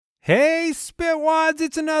Hey, Spitwads,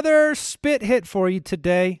 it's another spit hit for you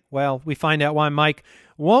today. Well, we find out why Mike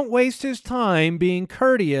won't waste his time being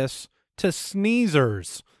courteous to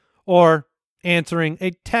sneezers or answering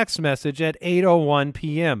a text message at 8:01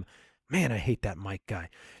 p.m. Man, I hate that Mike guy.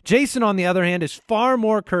 Jason, on the other hand, is far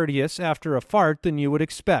more courteous after a fart than you would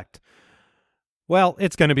expect. Well,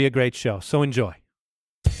 it's going to be a great show, so enjoy.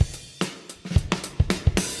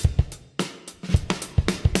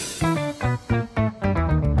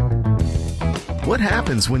 What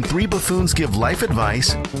happens when three buffoons give life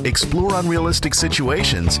advice, explore unrealistic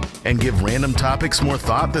situations, and give random topics more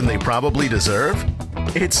thought than they probably deserve?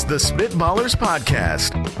 It's the Spitballers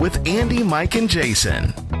Podcast with Andy, Mike, and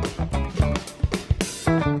Jason.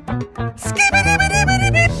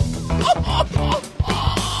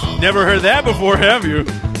 Never heard that before, have you?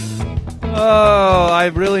 Oh, I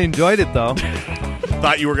really enjoyed it, though.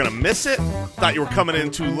 Thought you were going to miss it? Thought you were coming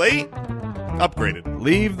in too late? Upgraded.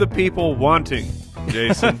 Leave the people wanting,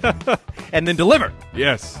 Jason. And then deliver.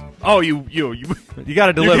 Yes. Oh, you got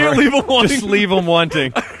to deliver. You can't leave them wanting. Just leave them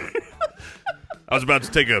wanting. I was about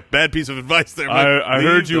to take a bad piece of advice there. I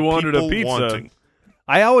heard you wanted a pizza. Wanting.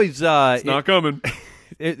 I always it's not coming.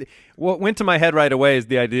 What went to my head right away is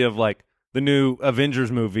the idea of like the new Avengers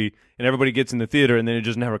movie, and everybody gets in the theater, and then it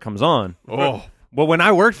just never comes on. Oh, well, when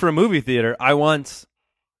I worked for a movie theater, I once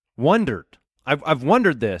wondered. I've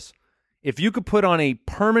wondered this: if you could put on a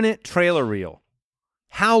permanent trailer reel,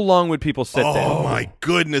 how long would people sit there? Oh my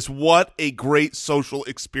goodness! What a great social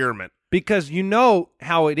experiment! Because you know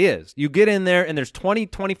how it is. You get in there, and there's 20,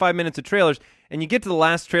 25 minutes of trailers, and you get to the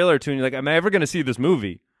last trailer or two, and you're like, am I ever going to see this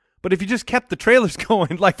movie? But if you just kept the trailers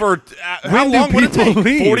going, like for how long would it take?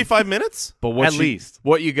 Leave? 45 minutes? But At least.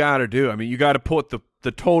 What you got to do, I mean, you got to put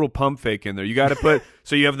the total pump fake in there. You got to put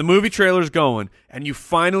so you have the movie trailers going, and you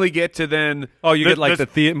finally get to then. Oh, you get like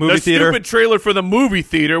the movie theater. The stupid trailer for the movie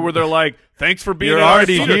theater where they're like, "Thanks for being You're in our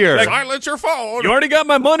already theater." here. Like, Silence your phone. you already got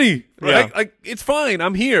my money. Yeah. Like it's fine.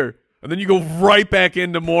 I'm here. And then you go right back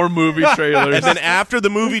into more movie trailers. And then after the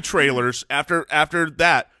movie trailers, after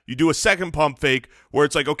that, you do a second pump fake where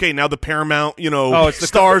it's like, okay, now the Paramount,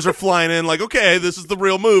 stars are flying in. Like, okay, this is the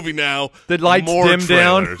real movie now. The lights more dim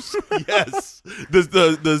trailers. Yes,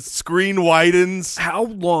 the screen widens. How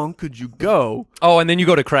long could you go? Oh, and then you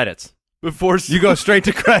go to credits. Before You go straight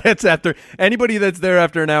to credits after anybody that's there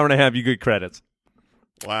after an hour and a half, you get credits.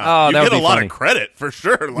 Wow, Oh, you that get would a be lot funny. of credit for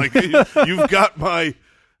sure. Like you've got my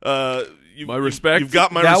my respect. You've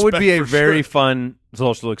got my That respect would be a for very sure. fun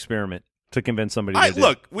social experiment to convince somebody to do.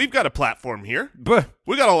 Look, we've got a platform here. But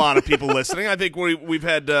We got a lot of people listening. I think we've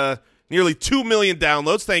had nearly 2 million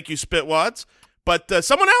downloads. Thank you, Spitwads. But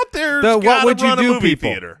someone out there the got what to would you run a do movie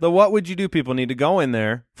people? theater. The what would you do people need to go in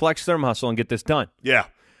there, flex their muscle, and get this done. Yeah.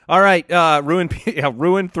 All right, ruin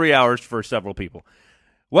 3 hours for several people.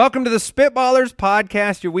 Welcome to the Spitballers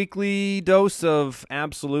Podcast, your weekly dose of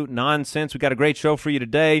absolute nonsense. We got a great show for you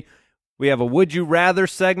today. We have a Would You Rather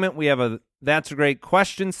segment. We have a That's a Great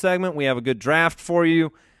Question segment. We have a good draft for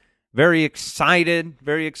you. Very excited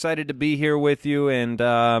to be here with you. And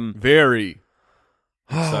Very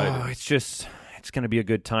excited. it's going to be a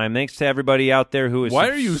good time. Thanks to everybody out there who is Why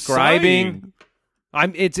are you subscribing.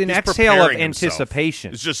 sighing? It's an He's exhale of preparing himself.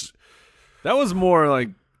 anticipation. It's just That was more like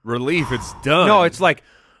relief. It's done. No, it's like,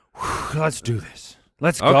 whew, let's do this.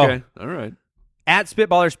 Let's go. okay. All right. At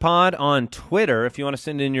SpitballersPod on Twitter, if you want to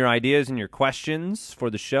send in your ideas and your questions for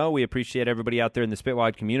the show, we appreciate everybody out there in the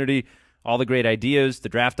Spitwad community. All the great ideas, the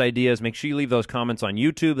draft ideas. Make sure you leave those comments on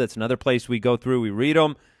YouTube. That's another place we go through. We read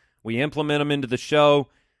them. We implement them into the show.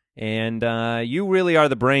 And you really are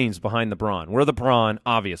the brains behind the brawn. We're the brawn,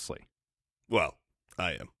 obviously. well,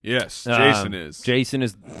 I am Yes. Jason is. Jason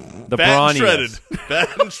is the fat and brawny. shredded,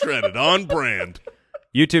 fat and shredded, on brand.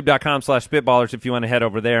 YouTube.com/Spitballers if you want to head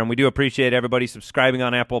over there. And we do appreciate everybody subscribing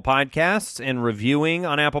on Apple Podcasts and reviewing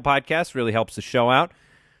on Apple Podcasts. Really helps the show out.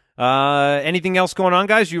 Anything else going on,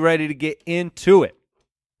 guys? You ready to get into it?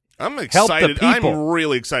 I'm Help excited. the people. I'm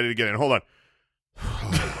really excited to get in. Hold on.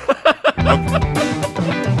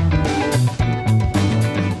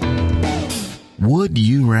 Would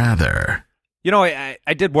you rather? You know, I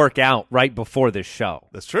did work out right before this show,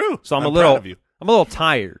 That's true. so I'm a proud of you. little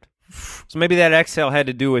tired. So maybe that exhale had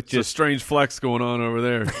to do with Just a strange flex going on over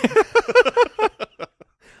there.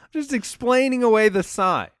 just explaining away the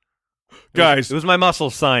sigh. Guys, It was my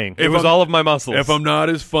muscles sighing. It If was I'm- all of my muscles. if I'm not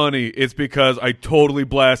as funny, it's because I totally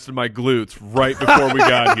blasted my glutes right before we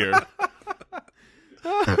got here.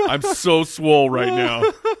 I'm so swole right now.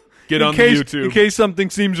 Get on the YouTube. In case something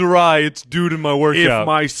seems awry, it's due to my workout. If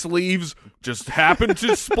my sleeves just happen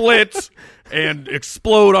to split and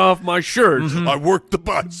explode off my shirt, I worked the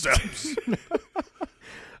biceps.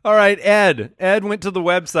 All right, Ed. Ed went to the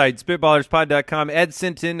website, spitballerspod.com. Ed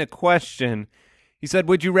sent in a question. He said,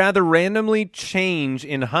 would you rather randomly change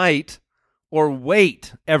in height or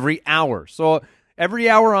weight every hour? So every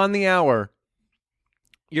hour on the hour,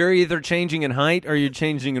 you're either changing in height or you're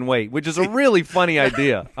changing in weight, which is a really funny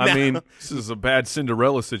idea. I mean, this is a bad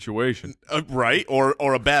Cinderella situation. Right? Or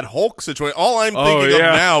a bad Hulk situation. All I'm thinking of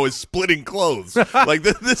now is splitting clothes. Like,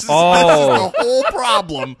 this is the whole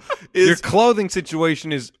problem. Your clothing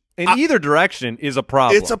situation is, in either direction, is a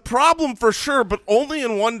problem. It's a problem for sure, but only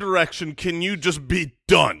in one direction can you just be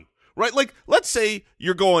done. Right? Like, let's say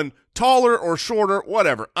you're going taller or shorter,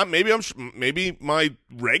 whatever. Maybe my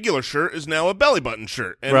regular shirt is now a belly button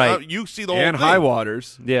shirt, and you see the whole thing. High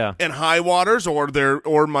waters, and high waters,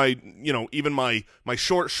 or my even my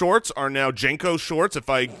short shorts are now Jenko shorts. If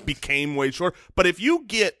I became way short, but if you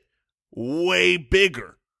get way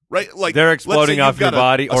bigger, right, like they're exploding off your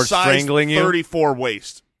body or strangling you. 34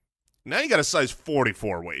 waist. Now you got a size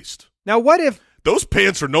 44 waist. Now what if those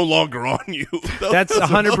pants are no longer on you? That's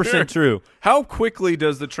 100% true. How quickly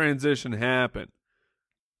does the transition happen?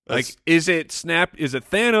 Like, is it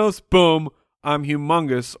Thanos, boom, I'm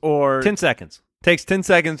humongous, or 10 seconds. Takes 10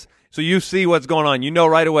 seconds, so you see what's going on. You know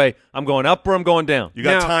right away, I'm going up or I'm going down. You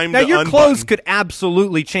got time now to your unbutton. clothes could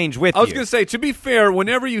absolutely change with you. I was going to say, to be fair,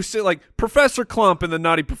 whenever you see, like, Professor Clump in The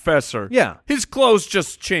Naughty Professor, his clothes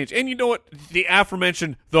just change. And you know what? The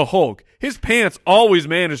aforementioned The Hulk, his pants always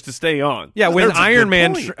manage to stay on. Yeah, when Iron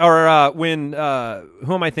Man, who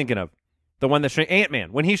am I thinking of? The one that shrinks,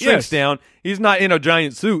 Ant-Man. When he shrinks down, he's not in a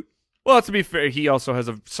giant suit. Well, to be fair, he also has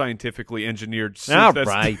a scientifically engineered suit. All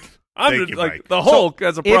right. The Hulk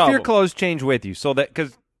has a problem. If your clothes change with you, so that,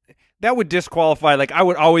 because that would disqualify, like, I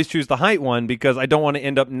would always choose the height one because I don't want to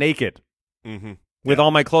end up naked with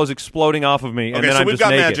all my clothes exploding off of me. Okay, and then so I'm we've just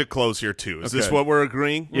got naked. magic clothes here, too. Is this what we're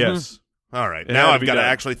agreeing? Yes. All right. Now I've got to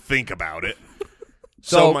actually think about it.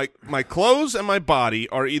 So my clothes and my body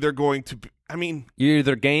are either going to be, you're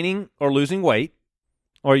either gaining or losing weight,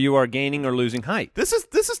 or you are gaining or losing height. This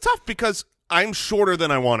is tough because I'm shorter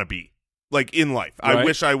than I want to be, like, in life. Right. I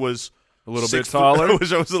wish I was a little bit taller. I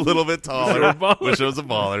wish I was a little bit taller. Wish I was a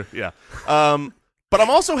baller. Yeah. But I'm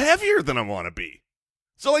also heavier than I want to be.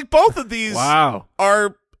 So, like, both of these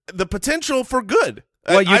are the potential for good.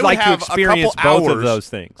 Well, you'd like to experience both of those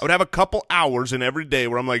things. I would have a couple hours in every day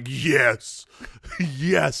where I'm like, yes,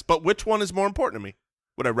 yes. But which one is more important to me?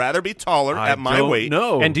 Would I rather be taller at my weight?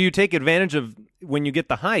 No. And do you take advantage of, when you get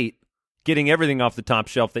the height, getting everything off the top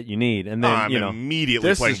shelf that you need? And then, I'm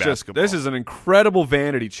immediately playing basketball. This is an incredible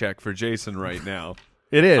vanity check for Jason right now.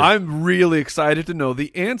 It is. I'm really excited to know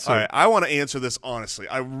the answer. All right, I want to answer this honestly.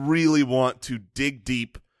 I really want to dig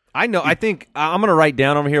deep. I know. I think I'm going to write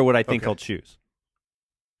down over here what I think he'll choose.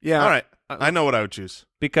 Yeah. All right. I know what I would choose.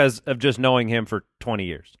 Because of just knowing him for 20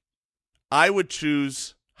 years. I would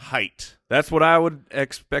choose height. That's what I would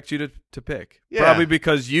expect you to pick. Yeah. Probably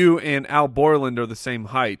because you and Al Borland are the same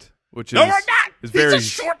height, which No, is we're not. He's a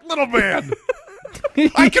short little man.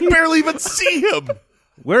 I can barely even see him.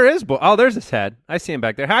 Where is Bo? Oh, there's his head. I see him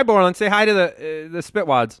back there. Hi, Borland. Say hi to the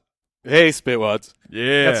Spitwads. Hey, Spitwads.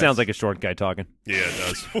 Yeah. That sounds like a short guy talking. Yeah, it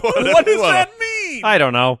does. What does that mean? I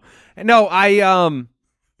don't know. No,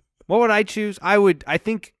 what would I choose? I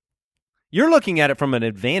think you're looking at it from an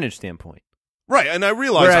advantage standpoint. Right, and I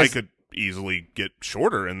realize I could easily get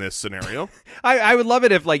shorter in this scenario. I would love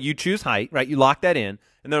it if, like, you choose height, right? You lock that in,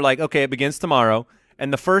 and they're like, okay, it begins tomorrow,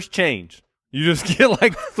 and the first change, you just get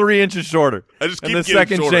like 3 inches shorter. I just keep and the getting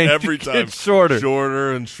second shorter change, every you time. get shorter.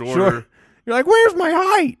 Shorter and shorter. You're like, where's my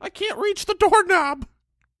height? I can't reach the doorknob.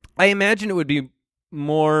 I imagine it would be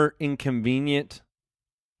more inconvenient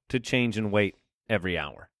to change in weight every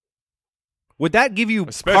hour. Would that give you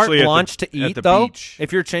carte blanche to eat, though? Beach.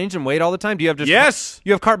 If you're changing weight all the time, do you have Yes.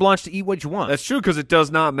 You have carte blanche to eat what you want. That's true because it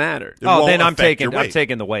does not matter. Then I'm taking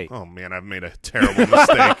the weight. Oh man, I've made a terrible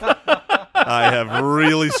mistake. I have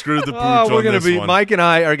really screwed the pooch on this one. Mike and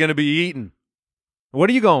I are gonna be eating. What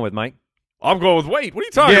are you going with, Mike? I'm going with weight. What are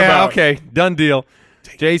you talking about? Yeah, okay, done deal.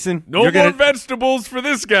 Jason, No more vegetables for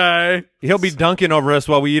this guy. He'll be dunking over us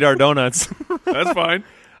while we eat our donuts. That's fine.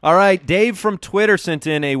 All right, Dave from Twitter sent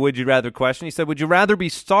in a would you rather question. He said, would you rather be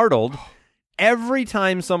startled every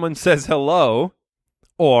time someone says hello,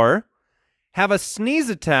 or have a sneeze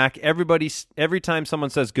attack every time someone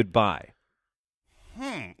says goodbye?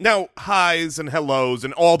 Now, highs and hellos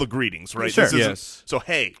and all the greetings, right? Sure. Yes. So,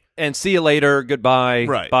 hey. And see you later, goodbye,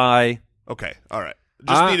 Right. bye. Okay, all right.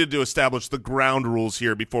 Just needed to establish the ground rules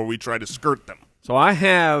here before we try to skirt them. So I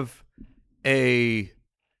have a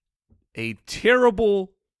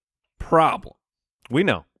terrible problem. We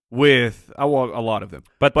know. with a lot of them.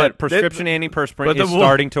 But that prescription antiperspirant is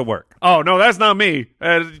starting to work. Oh, no, that's not me.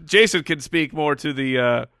 Jason can speak more to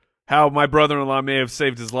the how my brother-in-law may have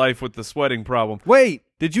saved his life with the sweating problem. Wait,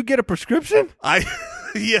 did you get a prescription?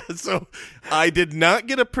 So I did not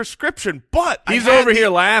get a prescription, but he's over here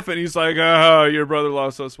laughing. He's like, "Oh, your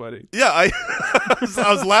brother-in-law's so sweaty." Yeah, I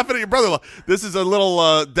was laughing at your brother-in-law. This is a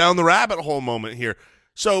little down the rabbit hole moment here.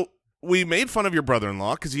 So we made fun of your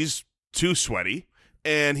brother-in-law because he's too sweaty,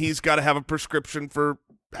 and he's got to have a prescription for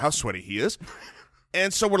how sweaty he is.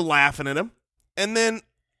 And so we're laughing at him. And then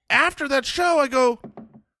after that show, I go,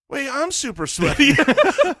 wait, I'm super sweaty.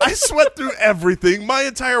 I sweat through everything. My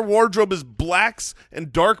entire wardrobe is blacks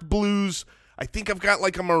and dark blues. I think I've got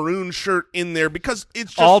like a maroon shirt in there because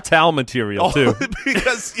it's just all towel material too.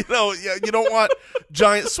 Because you don't want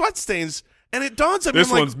giant sweat stains. And it dawns on me,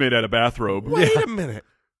 this one's made out of bathrobe. Wait a minute.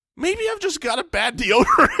 Maybe I've just got a bad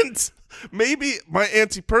deodorant. Maybe my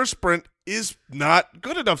antiperspirant is not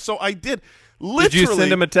good enough. So I did. Literally, did you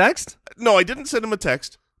send him a text? No, I didn't send him a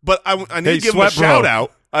text. But I need to give him a shout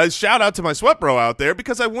out. A shout out to my sweat bro out there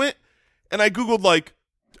because I went and I Googled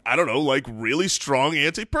really strong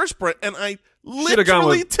antiperspirant, and I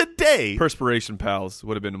literally today Perspiration Pals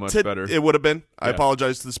would have been much better. It would have been. I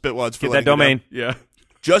apologize to the Spitwads for get that domain. Yeah.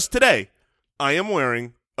 Just today, I am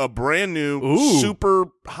wearing a brand new super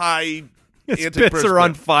high His spits are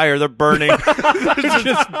on fire. They're burning. They're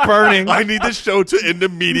just burning. I need this show to end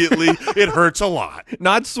immediately. It hurts a lot.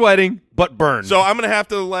 Not sweating, but burn. So I'm going to have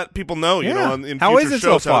to let people know, in how future is it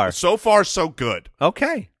shows. so far? So far, so good.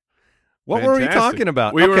 Okay. What were we talking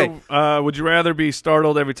about? Would you rather be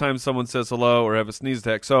startled every time someone says hello or have a sneeze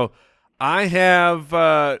attack? So I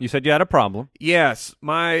have... you said you had a problem. Yes.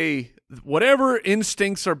 Whatever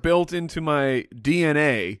instincts are built into my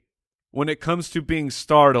DNA when it comes to being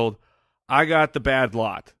startled, I got the bad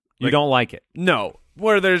lot. You don't like it? No.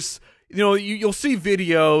 Where there's, you'll see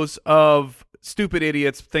videos of stupid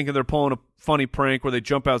idiots thinking they're pulling a funny prank where they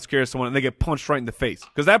jump out, scare someone, and they get punched right in the face.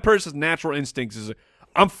 Because that person's natural instincts is,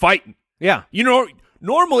 I'm fighting. Yeah.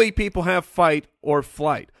 Normally people have fight or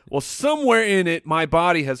flight. Well, somewhere in it, my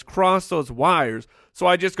body has crossed those wires, so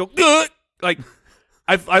I just go, Gah! Like,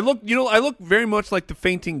 I look very much like the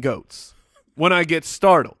fainting goats when I get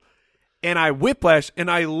startled. And I whiplash,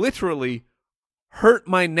 and I literally hurt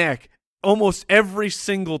my neck almost every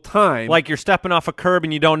single time. Like you're stepping off a curb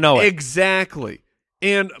and you don't know it. Exactly.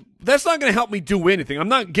 And that's not going to help me do anything. I'm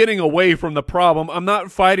not getting away from the problem. I'm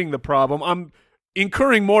not fighting the problem. I'm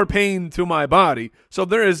incurring more pain to my body. So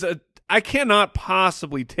I cannot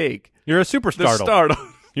possibly take You're a super startled.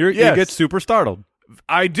 You get super startled.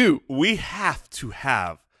 I do. We have to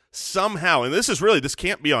have somehow, and this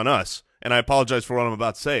can't be on us, and I apologize for what I'm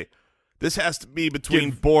about to say. This has to be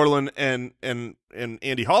between Borland and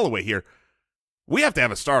Andy Holloway here. We have to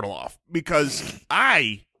have a startle off because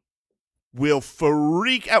I will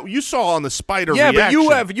freak out. You saw on the spider reaction.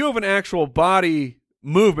 But you have an actual body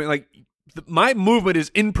movement. Like my movement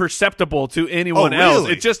is imperceptible to anyone else.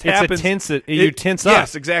 It just happens. You tense up.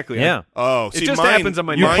 Yes, exactly. Yeah. It just happens on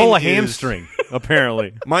my You neck. pull a hamstring,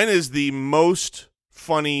 apparently. Mine is the most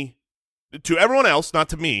funny to everyone else, not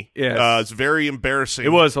to me. Yes. It's very embarrassing.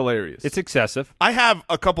 It was hilarious. It's excessive. I have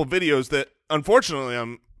a couple videos that, unfortunately,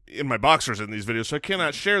 I'm in my boxers in these videos, so I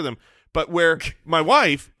cannot share them. But where my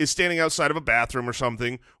wife is standing outside of a bathroom or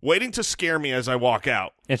something, waiting to scare me as I walk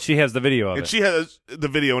out. And she has the video of it. And she has the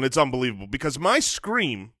video, and it's unbelievable. Because my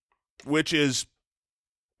scream, which is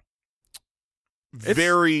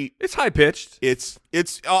it's high-pitched.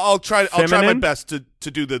 I'll try Feminine? my best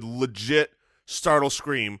to do the legit startle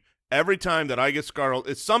scream. Every time that I get startled,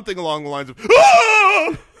 it's something along the lines of,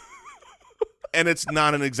 "Ah!" And it's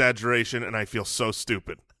not an exaggeration, and I feel so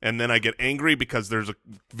stupid. And then I get angry because there's a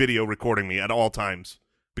video recording me at all times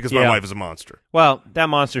because my wife is a monster. Well, that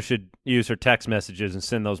monster should use her text messages and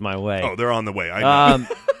send those my way. Oh, they're on the way. I know.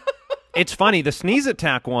 It's funny. The sneeze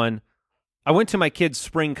attack one, I went to my kid's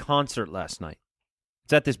spring concert last night.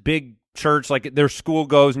 It's at this big church, like their school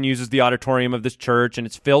goes and uses the auditorium of this church, and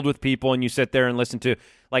it's filled with people, and you sit there and listen to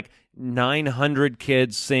like 900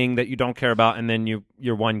 kids sing that you don't care about, and then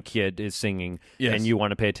your one kid is singing, and you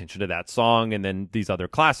want to pay attention to that song, and then these other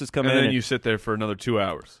classes come in. And then you sit there for another 2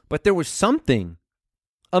 hours. But there was something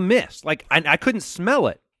amiss. Like, I couldn't smell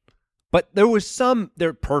it, but there was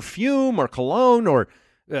their perfume or cologne or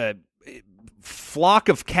flock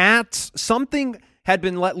of cats, something had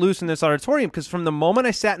been let loose in this auditorium, because from the moment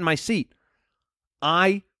I sat in my seat,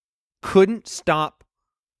 I couldn't stop.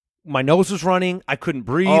 My nose was running. I couldn't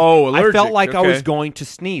breathe. Oh, allergic. I felt like I was going to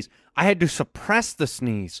sneeze. I had to suppress the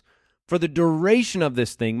sneeze for the duration of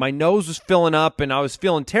this thing. My nose was filling up, and I was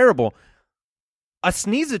feeling terrible. a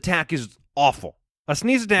sneeze attack is awful. A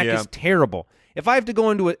sneeze attack is terrible. If I have to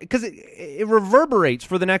go into it, because it reverberates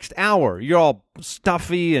for the next hour. You're all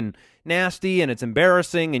stuffy and nasty, and it's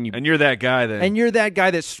embarrassing, and you're that guy then. And you're that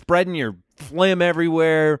guy that's spreading your phlegm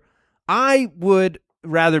everywhere. I would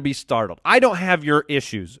rather be startled. I don't have your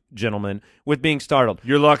issues, gentlemen, with being startled.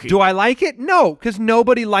 You're lucky. Do I like it? No, because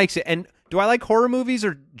nobody likes it. And do I like horror movies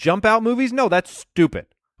or jump out movies? No, that's stupid.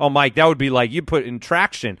 Oh, Mike, that would be like you put in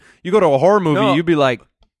Traction. You go to a horror movie, you'd be like,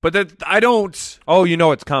 but that I don't. Oh, you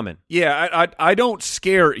know it's coming. Yeah, I don't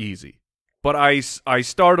scare easy, but I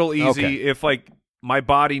startle easy if like my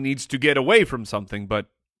body needs to get away from something, but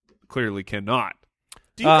clearly cannot.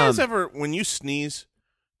 Do you guys ever, when you sneeze,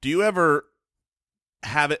 do you ever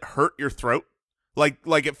have it hurt your throat? Like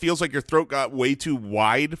it feels like your throat got way too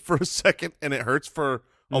wide for a second and it hurts for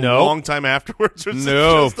a long time afterwards? Or is it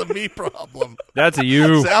just a me problem? That's a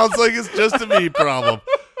you. Sounds like it's just a me problem.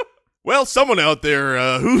 Well, someone out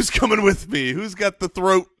there, who's coming with me? Who's got the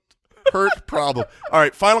throat hurt problem? All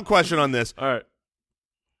right, final question on this. All right.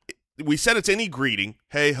 We said it's any greeting.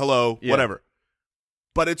 Hey, hello, whatever.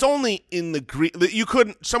 But it's only in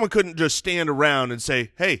the someone couldn't just stand around and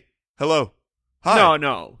say, hey, hello, hi.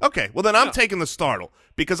 No. Okay, well then I'm taking the startle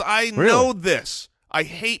because I know this. I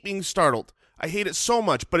hate being startled. I hate it so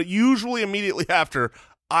much, but usually immediately after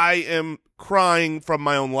I am crying from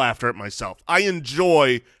my own laughter at myself. I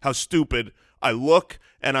enjoy how stupid I look,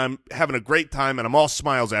 and I'm having a great time, and I'm all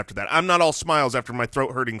smiles after that. I'm not all smiles after my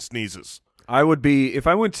throat-hurting sneezes. I would be, if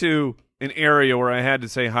I went to an area where I had to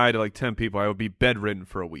say hi to like 10 people, I would be bedridden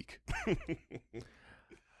for a week.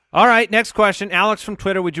 All right, next question. Alex from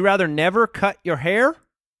Twitter, would you rather never cut your hair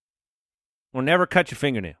or never cut your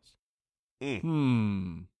fingernails?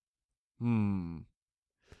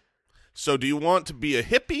 So do you want to be a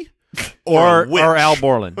hippie or a witch? Or Al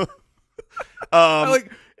Borland?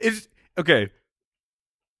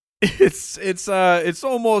 It's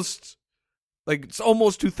almost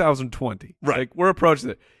 2020. Right. Like we're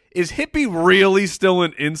approaching it. Is hippie really still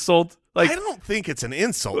an insult? Like I don't think it's an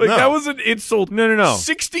insult. Like no. that was an insult. No.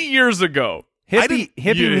 60 years ago.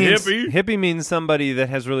 Hippie means somebody that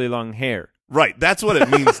has really long hair. Right. That's what it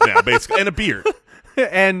means now, basically, and a beard.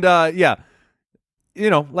 And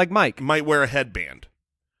like Mike might wear a headband.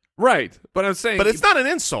 Right, but I'm saying, but it's not an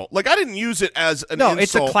insult. Like I didn't use it as an insult. No,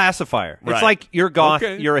 it's a classifier. Right. It's like you're goth,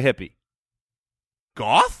 you're a hippie.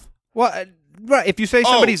 Goth? Well, right. If you say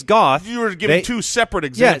somebody's goth, you were giving two separate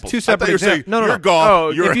examples. Yeah, two separate examples. No. You're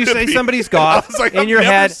goth. If you say somebody's goth, I was like, in your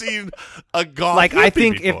head, seen a goth. Like I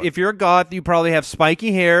think before. if you're a goth, you probably have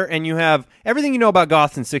spiky hair and you have everything you know about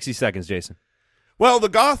goths in 60 seconds, Jason. Well, the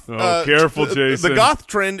goth. Careful, Jason. The goth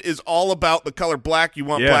trend is all about the color black. You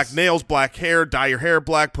want black nails, black hair, dye your hair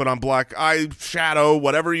black, put on black eyeshadow,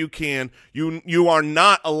 whatever you can. You are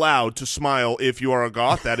not allowed to smile if you are a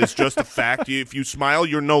goth. That is just a fact. If you smile,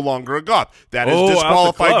 you're no longer a goth. That has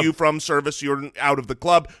disqualified you from service. You're out of the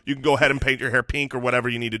club. You can go ahead and paint your hair pink or whatever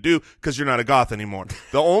you need to do because you're not a goth anymore.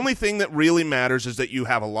 The only thing that really matters is that you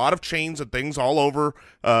have a lot of chains and things all over,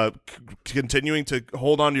 continuing to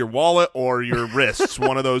hold on to your wallet or your wrist.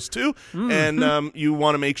 One of those two, and you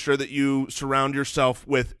want to make sure that you surround yourself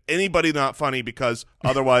with anybody not funny because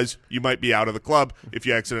otherwise you might be out of the club if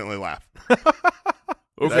you accidentally laugh.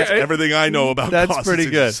 Okay, that's everything I know about. That's pretty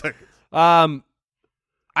good. I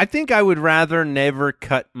think I would rather never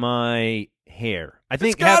cut my hair. I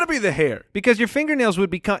think it's got to be the hair because your fingernails would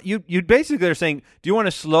become. You'd basically are saying, do you want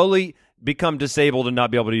to slowly become disabled and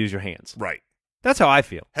not be able to use your hands? Right. That's how I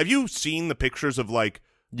feel. Have you seen the pictures of like?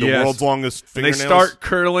 The world's longest fingernails. They start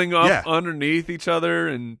curling up underneath each other,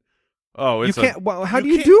 and you can't. Well, how do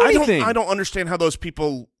you do anything? I don't understand how those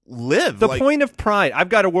people live. The point of pride. I've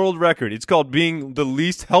got a world record. It's called being the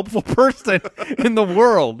least helpful person in the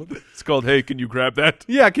world. It's called, hey, can you grab that?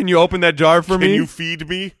 Yeah, can you open that jar for me? Can you feed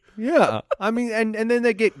me? Yeah, I mean, and then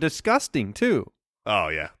they get disgusting too. Oh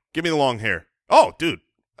yeah, give me the long hair. Oh, dude,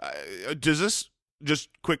 does this? Just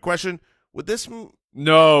quick question: would this?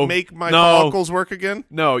 Make my follicles work again?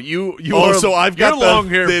 No, you. So I've got the long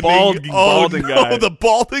hair, balding guy. The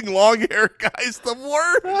balding long hair guy's the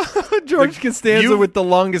worst. George Costanza with the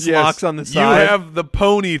longest locks on the side. You have the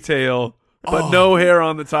ponytail, but no hair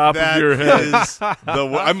on the top of your head.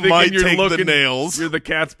 I might take the nails. You're the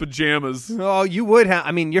cat's pajamas. Oh, you would have.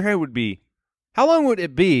 I mean, your hair would be. How long would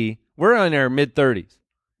it be? We're in our mid-30s.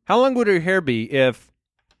 How long would your hair be if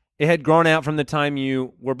it had grown out from the time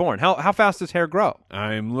you were born? How fast does hair grow?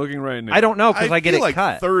 I'm looking right now. I don't know because I get feel it like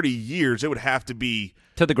cut. 30 years, it would have to be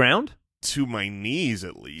to the ground? To my knees,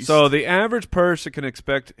 at least. So the average person can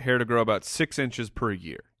expect hair to grow about 6 inches per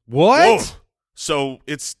year. What? Whoa. So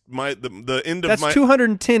it's the end of That's my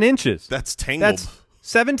 210 inches. That's tangled. That's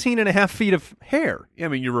 17 and a half feet of hair. Yeah, I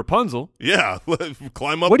mean, you're Rapunzel. Yeah,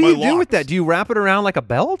 climb up. What do my you do with locks. that? Do you wrap it around like a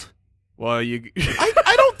belt? Well, you.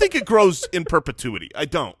 I don't think it grows in perpetuity. I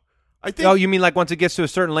don't. I think. Oh, you mean like once it gets to a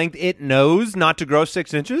certain length, it knows not to grow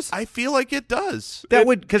 6 inches? I feel like it does. That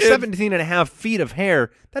would, because 17 and a half feet of hair,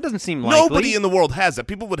 that doesn't seem likely. Nobody in the world has that.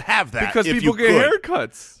 People would have that because if people you get could.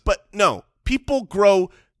 haircuts. But no, people grow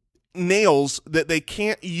nails that they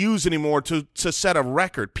can't use anymore to set a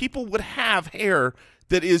record. People would have hair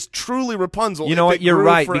that is truly Rapunzel. You know if what? it You're grew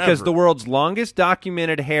right, forever. because the world's longest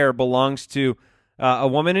documented hair belongs to a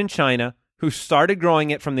woman in China who started growing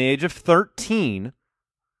it from the age of 13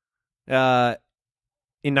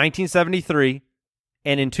 in 1973,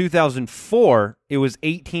 and in 2004, it was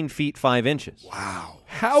 18 feet 5 inches. Wow.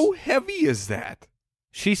 How heavy is that?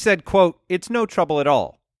 She said, quote, "It's no trouble at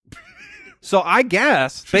all." So I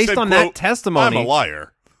guess, She based said, on quote, that testimony, I'm a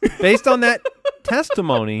liar. based on that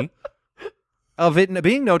testimony of it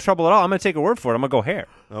being no trouble at all, I'm going to take a word for it. I'm going to go hair.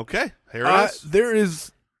 Okay, here it is. There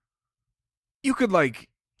is. You could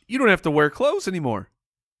you don't have to wear clothes anymore.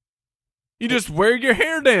 You just wear your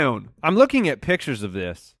hair down. I'm looking at pictures of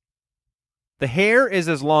this. The hair is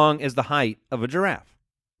as long as the height of a giraffe.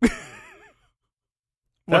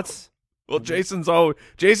 That's Well, Jason's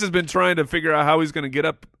been trying to figure out how he's going to get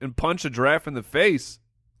up and punch a giraffe in the face.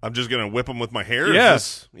 I'm just going to whip him with my hair?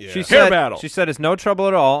 Yes. Yeah. she Hair said. battle. She said it's no trouble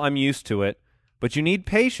at all. I'm used to it, but you need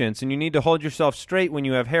patience and you need to hold yourself straight when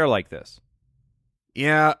you have hair like this.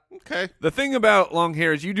 Yeah. Okay. The thing about long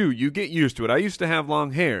hair is you get used to it. I used to have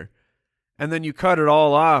long hair, and then you cut it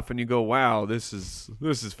all off, and you go, "Wow, this is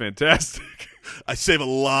fantastic." I save a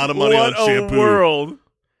lot of money What on shampoo. a world!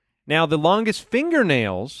 Now, the longest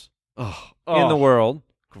fingernails Oh, in the world.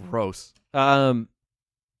 gross.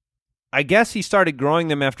 I guess he started growing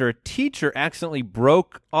them after a teacher accidentally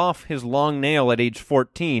broke off his long nail at age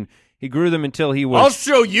 14. He grew them until he was. I'll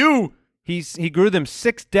show you. He grew them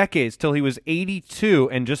 6 decades till he was 82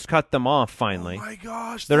 and just cut them off finally. Oh my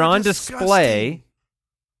gosh. They're on disgusting. display,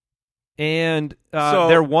 and So-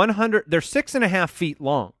 they're 100. They're 6.5 feet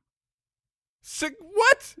long. Sick.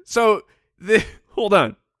 What? So, hold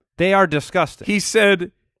on. They are disgusting. He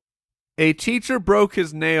said a teacher broke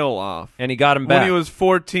his nail off and he got them back. when he was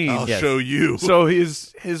 14. I'll Yes. show you. So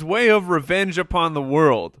his way of revenge upon the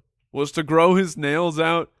world was to grow his nails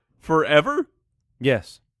out forever?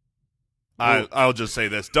 Yes. I'll just say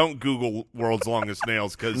this. Don't Google world's longest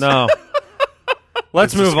nails because No.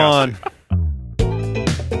 Let's It's move on.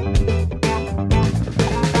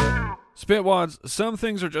 Spitwads, some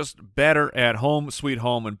things are just better at home, sweet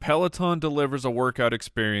home, and Peloton delivers a workout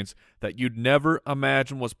experience that you'd never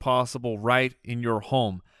imagine was possible right in your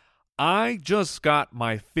home. I just got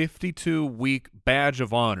my 52-week badge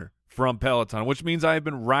of honor from Peloton, which means I've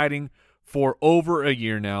been riding for over a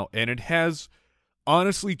year now, and it has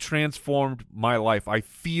honestly transformed my life. I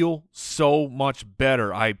feel so much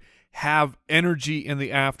better. I have energy in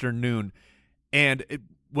the afternoon, and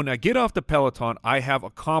when I get off the Peloton, I have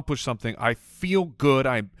accomplished something. I feel good.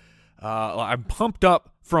 I'm pumped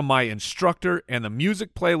up from my instructor and the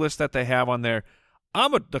music playlist that they have on there.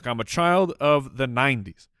 I'm a child of the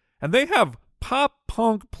 90s, and they have pop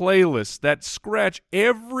punk playlists that scratch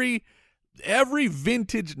every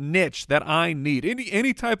vintage niche that I need.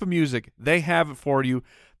 Any type of music, they have it for you.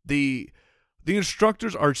 The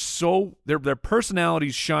instructors are their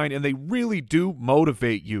personalities shine, and they really do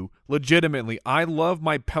motivate you legitimately. I love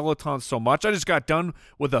my Peloton so much. I just got done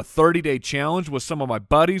with a 30-day challenge with some of my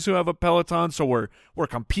buddies who have a Peloton, so we're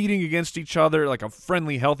competing against each other like a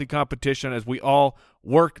friendly, healthy competition as we all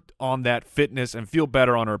work on that fitness and feel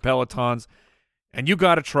better on our Pelotons. And you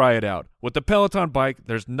got to try it out. With the Peloton bike,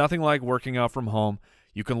 there's nothing like working out from home.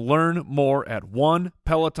 You can learn more at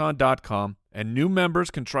onepeloton.com, and new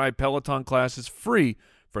members can try Peloton classes free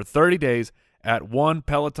for 30 days at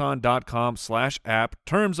onepeloton.com/app.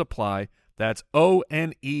 Terms apply. That's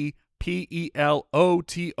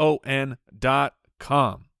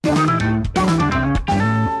ONEPELOTON.com.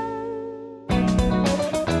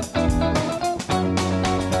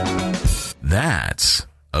 That's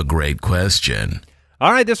a great question.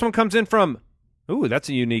 All right, this one comes in from, that's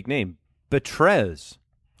a unique name, Betrez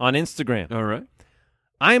on Instagram. All right.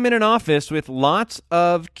 I am in an office with lots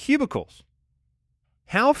of cubicles.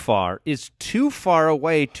 How far is too far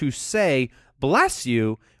away to say bless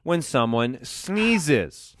you when someone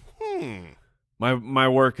sneezes? My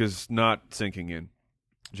work is not sinking in,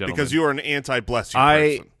 gentlemen. because you are an anti-bless you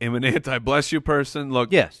I person. am an anti-bless you person.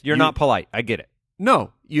 Look, Yes, you're not polite. I get it.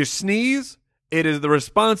 No, you sneeze. It is the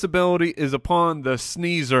responsibility is upon the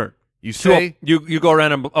sneezer. You say you go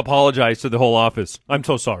around and apologize to the whole office. I'm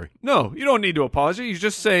so sorry. no. You don't need to apologize. You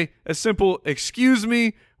just say a simple "excuse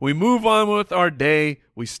me." We move on with our day.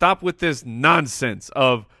 We stop with this nonsense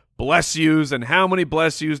of bless yous and how many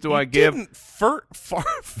bless yous do I give? Didn't fart.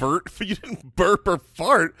 You didn't burp or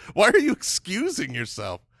fart. Why are you excusing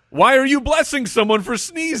yourself? Why are you blessing someone for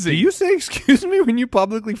sneezing? Do you say excuse me when you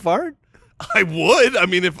publicly fart? I would. I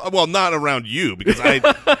mean, not around you because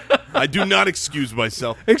I do not excuse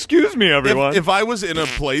myself. Excuse me, everyone. If I was in a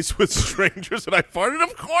place with strangers and I farted,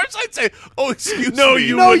 of course I'd say, "Oh, excuse No, me."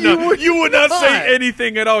 you would not. You would not say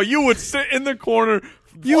anything at all. You would sit in the corner,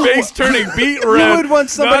 face turning, beat around. You would want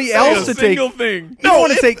somebody not say else a to take. single thing. You don't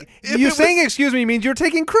want to if- take. if You it saying was- excuse me means you're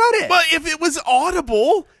taking credit. But if it was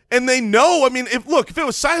audible and they know, I mean, if it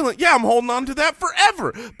was silent, yeah, I'm holding on to that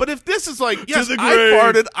forever. But if this is like, yes, the I grave.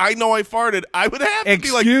 farted, I know I farted, I would have to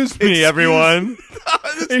be like, Excuse me, everyone.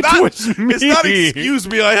 It was me. It's not excuse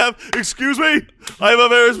me. Excuse me. I have a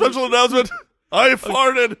very special announcement. I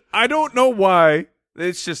farted. I don't know why.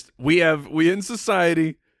 It's just we in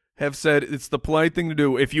society have said it's the polite thing to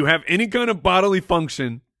do. If you have any kind of bodily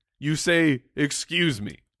function, you say excuse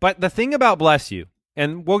me. But the thing about bless you,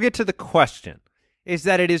 and we'll get to the question, is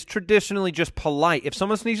that it is traditionally just polite. If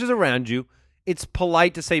someone sneezes around you, it's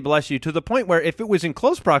polite to say bless you, to the point where if it was in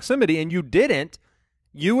close proximity and you didn't,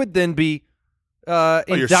 you would then be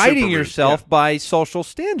indicting rude, yourself by social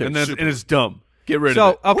standards. And it's dumb. Get rid of So,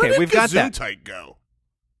 it. okay, Where did we've got that. Gesundheit go?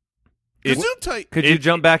 It- Gesundheit. Could you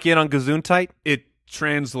jump back in on Gesundheit? It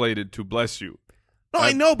translated to bless you. No,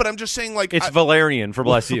 I know, but I'm just saying, like, It's Valerian for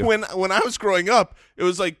bless you. When I was growing up, it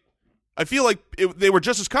was like, I feel like they were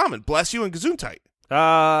just as common. Bless you and Gesundheit.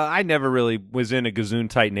 I never really was in a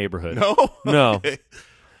Gesundheit neighborhood. No, No. Okay.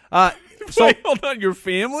 So Wait, hold on, your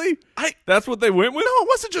family? That's what they went with? No, it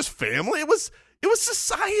wasn't just family. It was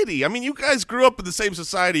society. I mean, you guys grew up in the same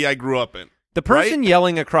society I grew up in. the person right?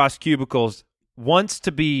 yelling across cubicles wants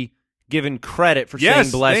to be given credit for Yes,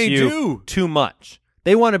 saying bless they you do. too much.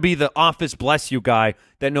 They want to be the office bless you guy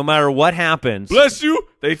that no matter what happens, Bless you.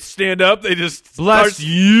 They stand up. They just bless start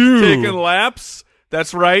you. taking laps.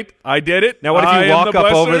 That's right. I did it. Now, what if I you am walk the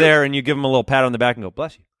up over blesser. there and you give them a little pat on the back and go,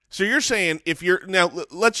 bless you? So you're saying if you're now,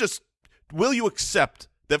 let's just, will you accept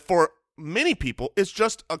that for many people it's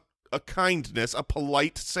just a kindness, a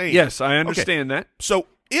polite saying? Yes, I understand that. So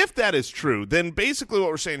if that is true, then basically what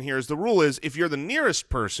we're saying here is the rule is if you're the nearest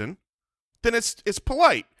person, then it's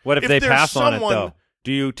polite. What if they there's pass on it, someone- though?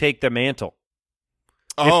 Do you take the mantle?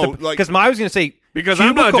 Oh, Because I was going to say, Because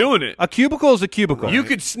I'm not cubicle- doing it. A cubicle is a cubicle. You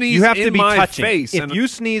could sneeze You have in to be my touching. face. If and you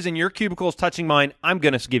sneeze and your cubicle is touching mine, I'm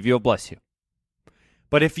going to give you a bless you.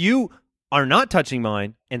 But if you are not touching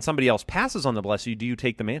mine and somebody else passes on the bless you, do you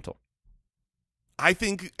take the mantle? I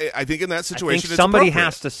think in that I think situation, somebody it's appropriate.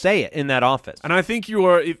 has to say it in that office. And I think you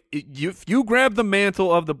are, if you grab the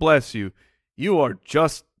mantle of the bless you, you are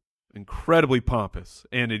just incredibly pompous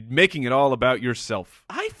and making it all about yourself.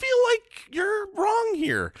 I feel like you're wrong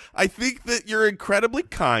here. I think that you're incredibly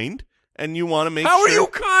kind and you want to make How sure. are you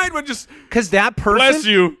kind? But just Because that person, bless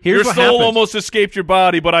you. Here's Your what soul happens. almost escaped your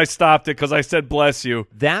body, but I stopped it because I said bless you.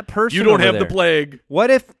 That person, You don't over have there, the plague. What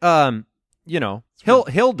if,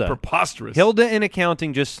 Hilda Preposterous. Hilda in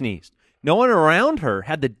accounting just sneezed. No one around her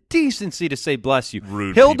had the decency to say bless you.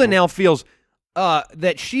 Rude Hilda people. now feels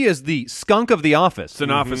that she is the skunk of the office. It's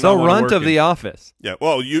an office the I wanna runt work of in. the office. Yeah,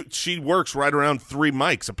 well, she works right around 3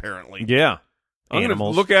 mics apparently. Yeah. I'm going to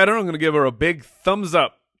Animals. look at her. I'm going to give her a big thumbs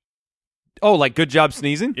up. Oh, like good job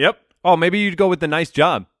sneezing? Yep. Oh, maybe you'd go with the nice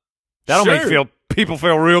job. That'll Sure. make people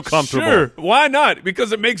feel real comfortable. Sure. Why not?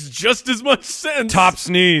 Because it makes just as much sense. Top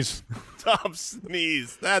sneeze. Top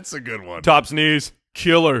sneeze. That's a good one. Top sneeze.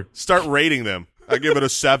 killer. Start rating them. I give it a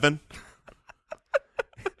 7.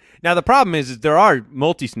 Now the problem is there are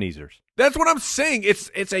multi-sneezers. That's what I'm saying.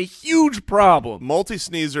 It's a huge problem.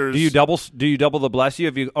 Multi-sneezers. Do you double the bless you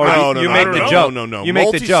if you or No, you, no, you no, make no, the no, joke? no. You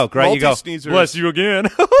make the joke, right? You go multi-sneezers- bless you again.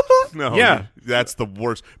 No, Yeah. that's the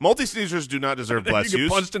worst. Multi-sneezers do not deserve Then bless you get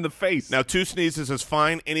yous. punched in the face. Now, 2 sneezes is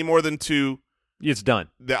fine. Any more than 2, It's done.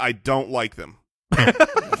 that I don't like them.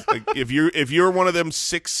 Like, if you're one of them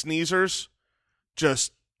 6 sneezers,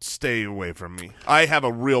 just stay away from me. I have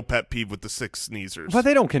a real pet peeve with the 6 sneezers. But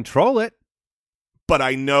they don't control it. But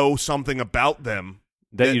I know something about them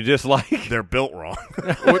That you just like. they're built wrong.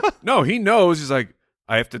 No, he knows. He's like,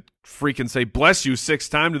 I have to freaking say bless you 6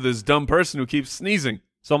 times to this dumb person who keeps sneezing.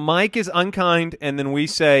 So Mike is unkind, and then we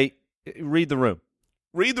say, read the room.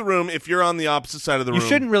 Read the room if you're on the opposite side of the You room.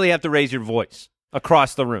 shouldn't really have to raise your voice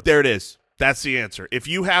across the room. There it is. That's the answer. If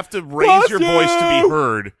you have to raise your voice to be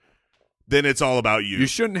heard, then it's all about you. You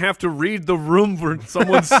shouldn't have to read the room when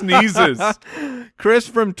someone sneezes. Chris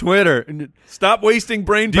from Twitter. Stop wasting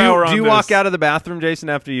brain power on this. Do you walk out of the bathroom, Jason,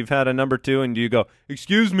 after you've had a number 2, and do you go,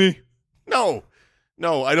 "Excuse me"? No,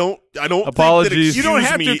 I don't. Apologies. Think that You don't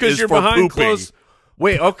have to because you're behind closed.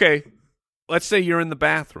 Wait, okay. Let's say you're in the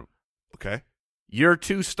bathroom. Okay. You're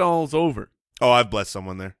 2 stalls over. Oh, I've blessed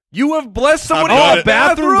someone there. You have blessed someone I've in done the it.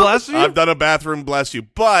 bathroom? Bless you? I've done a bathroom bless you,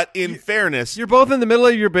 but in fairness, You're both in the middle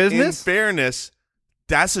of your in business? fairness,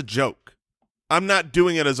 that's a joke. I'm not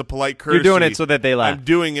doing it as a polite courtesy. You're doing it so that they laugh. I'm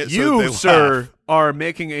doing it so that You, they sir, laugh. are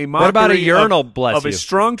making a mockery What about a urinal bless of you? a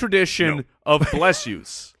strong tradition No. of bless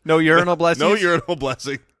yous. No urinal bless No yous? urinal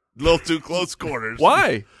blessing. A little too close quarters.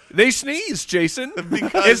 Why? They sneeze, Jason.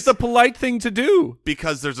 Because- it's the polite thing to do.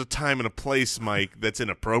 Because there's a time and a place, Mike, that's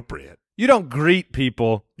inappropriate. You don't greet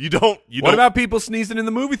people. You don't. What about people sneezing in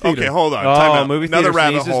the movie theater? Okay, hold on. Oh, Time out. movie Another theater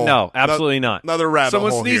rabbit sneezes? hole. No, absolutely not. Another rabbit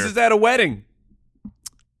Someone hole sneezes here. at a wedding.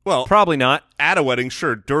 Well, Probably not. at a wedding,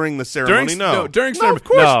 sure. During the ceremony, no. during No, ceremony. of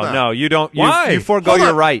course No, not. no, you don't. Why? You forego Hold your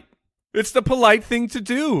on. right. It's the polite thing to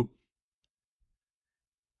do.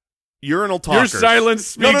 Urinal talkers. Your silence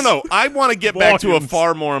speaks. No. I want to get back to a volumes.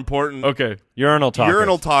 far more important. Okay. Urinal talkers.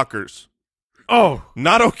 Urinal talkers. Oh.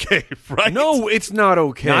 Not okay, right? No, it's not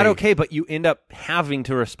okay. Not okay, but you end up having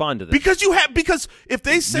to respond to this. Because if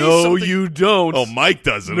they say No, something, you don't. Oh, Mike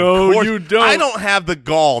doesn't. No, of course. you don't. I don't have the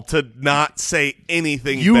gall to not say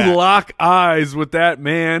anything. You back. lock eyes with that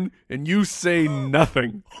man and you say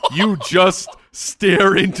nothing. You just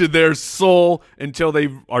stare into their soul until they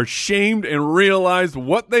are shamed and realize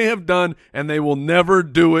what they have done, and they will never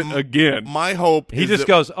do it again. My hope. he is just that-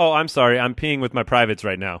 goes, "Oh, I'm sorry. I'm peeing with my privates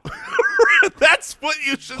right now." That's what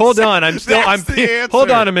you should. Hold say. on. I'm That's the answer. Hold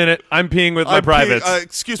on a minute. I'm peeing with my I'm peeing- privates.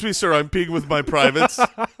 excuse me, sir. I'm peeing with my privates.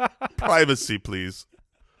 Privacy, please.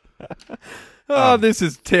 Oh, this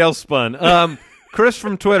is tailspun. Chris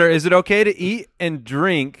from Twitter, is it okay to eat and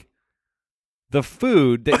drink the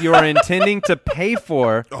food that you are intending to pay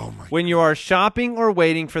for Oh my when you are shopping or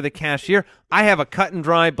waiting for the cashier? I have a cut and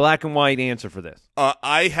dry, black and white answer for this.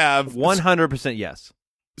 I have 100% yes.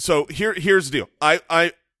 So here's the deal.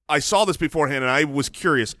 I saw this beforehand and I was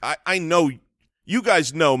curious. I know you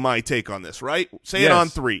guys know my take on this, right? Say it Yes. on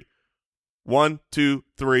 3. 1, 2,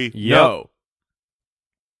 3. No.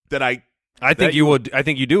 That I think That you would. I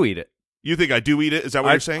think you do eat it. you think I do eat it? Is that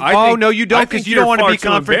what you're saying? I Oh think- no, you I don't, think because you you're don't want to far be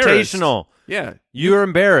too embarrassed. confrontational. Yeah. You're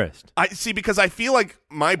embarrassed. I see, because I feel like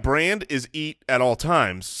my brand is eat at all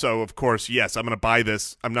times. So of course, yes, I'm going to buy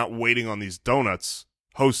this. I'm not waiting on these donuts.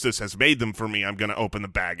 Hostess has made them for me. I'm going to open the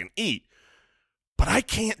bag and eat. But I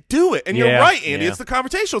can't do it. And you're Yeah, right, Andy. yeah. It's the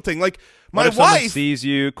confrontational thing. Like What my if someone wife. sees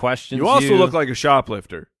you, questions You also look like a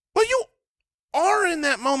shoplifter. Well, you are in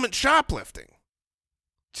that moment shoplifting,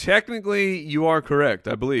 Technically, you are correct,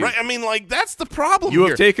 I believe. right? I mean, like that's the problem. You here.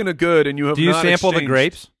 have taken a good and you have Do you not sample the exchanged-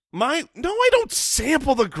 grapes? No, I don't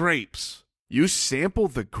sample the grapes. You sample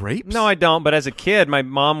the grapes? No, I don't. But as a kid, my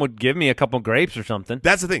mom would give me a couple grapes or something.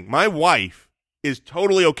 That's the thing. My wife is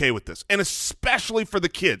totally okay with this, and especially for the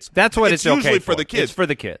kids. That's what it's usually okay for the kids. It's for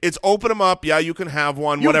the kid. It's open them up. Yeah, you can have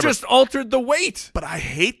one. You whatever. just altered the weight. But I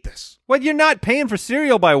hate this. Well, you're not paying for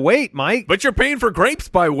cereal by weight, Mike. But you're paying for grapes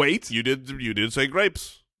by weight. You did say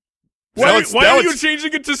grapes. Why Now are you it's-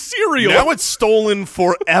 changing it to cereal? Now it's stolen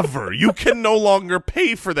forever. You can no longer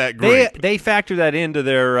pay for that grape. They factor that into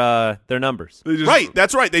their numbers. They just- Right,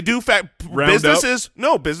 that's right. They do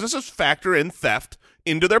Round businesses factor in theft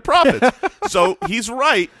into their profits. So he's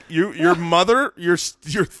right. Your mother, your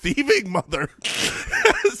thieving mother,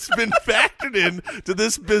 has been factored in to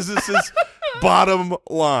this business's bottom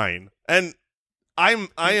line, and I am.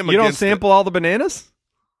 You don't against sample all the bananas?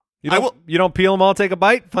 You I don't, will- You don't peel them all, take a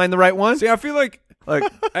bite, find the right one? See, I feel like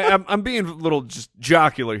I'm being a little just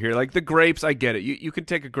jocular here. Like the grapes, I get it. You can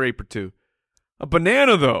take a grape or two. A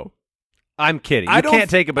banana, though. I'm kidding. I You don't- can't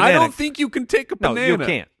take a banana. I don't think you can take a No, banana. you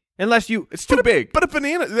can't. Unless you... It's too big. But a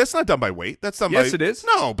banana, that's not done by weight. That's done by. Yes, it is.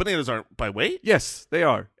 No, bananas aren't by weight. Yes, they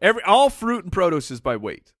are. All fruit and produce is by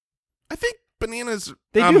weight. I think bananas.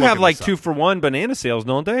 They I'm do have looking like this up. 2-for-1 banana sales,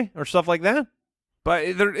 don't they? Or stuff like that? But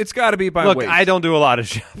it's got to be by Look, weight. I don't do a lot of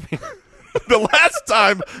shopping. The last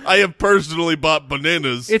time I have personally bought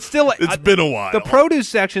bananas, It's still... it's been a while. The produce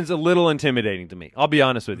section's a little intimidating to me. I'll be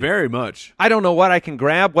honest with you. Very much. I don't know what I can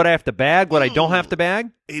grab, what I have to bag, what I don't have to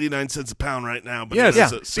bag. 89 cents a pound right now. Yes,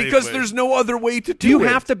 Bananas at Safeway. because there's no other way to Do you it.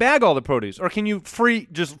 have to bag all the produce, or can you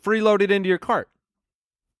just freeload it into your cart?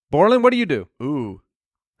 Borland, what do you do? Ooh.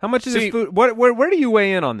 How much is See- this food? Where do you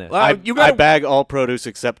weigh in on this? You I got. bag all produce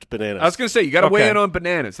except bananas. I was gonna say you got to weigh Okay. in on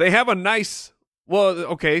bananas. They have a nice. Well,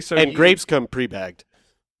 okay. So and you- grapes come pre-bagged.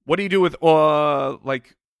 What do you do with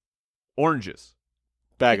like Oranges.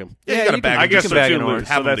 Bag them. Yeah, you got to bag I them guess just so bag too, an orange. Lou, have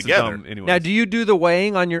so them that's together. dumb anyways. Now, do you do the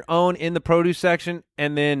weighing on your own in the produce section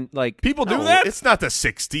and then like people do No, that? It's not the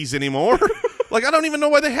 60s anymore. Like, I don't even know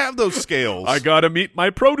why they have those scales. I got to meet my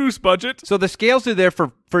produce budget. so the scales are there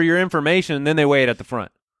for your information and then they weigh it at the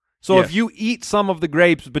front. So Yes. if you eat some of the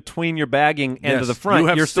grapes between your bagging and to Yes, the front, you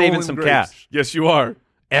have you're saving stolen some grapes. cash. Yes, you are.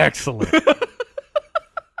 Excellent.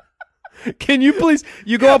 Can you please?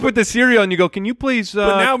 You go up with the cereal and you go. Can you please?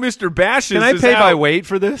 But now Mr. Bashes can I is pay by out. weight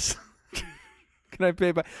for this? Can I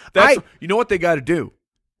pay by? You know what they got to do?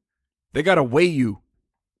 They got to weigh you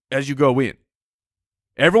as you go in.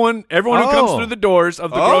 Everyone who comes Oh. through the doors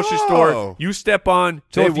of the grocery store, you step on.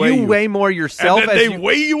 So they if weigh you weigh more yourself, and then as they you,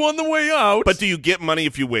 weigh you on the way out. But do you get money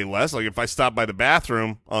if you weigh less? Like, if I stop by the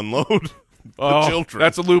bathroom, unload the oh, children.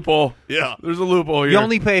 that's a loophole. Yeah. There's a loophole here. you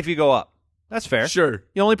only pay if you go up. That's fair. Sure.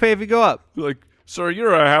 You only pay if you go up. Like, sir,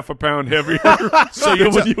 you're a half a pound heavier. So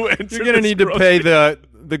you're when t- you enter You're gonna this need to pay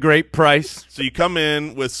the great price. So you come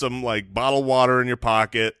in with some, like, bottled water in your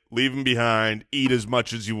pocket, leave them behind, eat as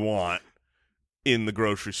much as you want in the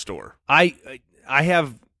grocery store. I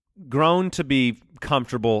have grown to be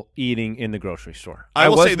comfortable eating in the grocery store. I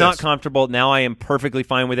will was say not this. comfortable. Now I am perfectly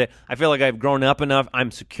fine with it. I feel like I've grown up enough.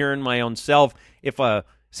 I'm secure in my own self. If a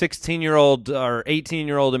 16-year-old or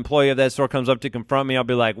 18-year-old employee of that store comes up to confront me, I'll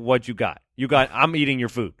be like, "What you got? I'm eating your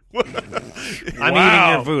food. I'm eating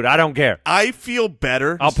your food. I don't care. I feel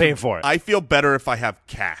better. I'll pay for it." I feel better if I have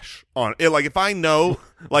cash on it. Like, if I know,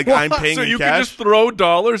 like, I'm paying So in you cash. can just throw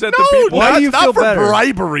dollars at the No, people. Why not, do you not feel for better?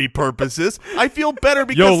 bribery purposes. I feel better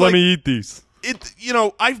because, like, eat these. it. You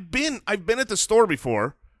know, I've been at the store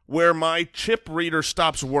before where my chip reader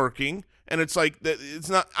stops working, and it's like it's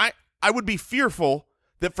not. I would be fearful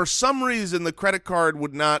that for some reason the credit card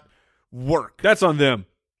would not work. That's on them.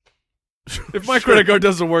 If my credit card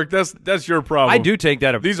doesn't work, that's your problem. I do take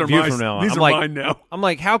that These are view mine from now on. These I'm are like, mine now. I'm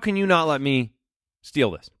like, how can you not let me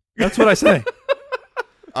steal this? That's what I say.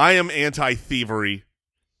 I am anti-thievery.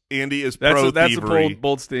 Andy is That's a pro-thievery.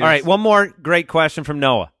 bold stance. All right, one more great question from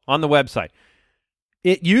Noah on the website.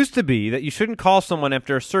 It used to be that you shouldn't call someone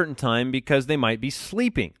after a certain time because they might be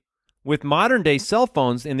sleeping. With modern-day cell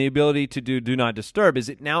phones and the ability to do not disturb, is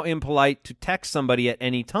it now impolite to text somebody at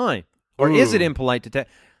any time? Or is it impolite to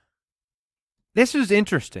text? This is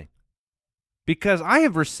interesting because I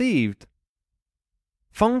have received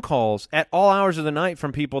phone calls at all hours of the night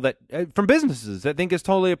from people that from businesses that think it's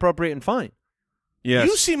totally appropriate and fine. Yes.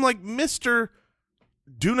 You seem like Mr.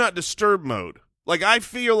 Do Not Disturb mode. Like, I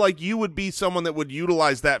feel like you would be someone that would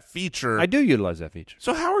utilize that feature. I do utilize that feature.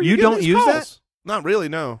 So how are you You getting don't these use calls? that? Not really,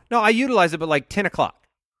 no. No, I utilize it, but like 10 o'clock.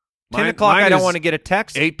 10 Mine- o'clock, mine I don't is want to get a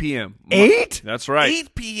text. 8 p.m. 8? That's right.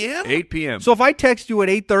 8 p.m.? 8 p.m. So if I text you at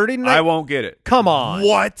 8:30 tonight, I won't get it. come on.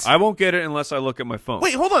 What? I won't get it unless I look at my phone.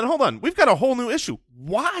 Wait, hold on. We've got a whole new issue.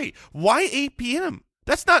 Why? Why 8 p.m.?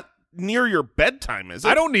 That's not near your bedtime, is it?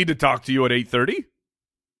 I don't need to talk to you at 8:30.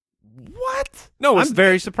 What? No, I'm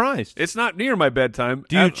very surprised. it's not near my bedtime.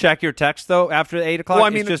 Do you check your text though after 8 o'clock? Well, I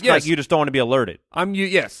mean, it's just yes. like you just don't want to be alerted.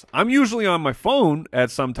 Yes. I'm usually on my phone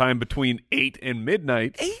at some time between 8 and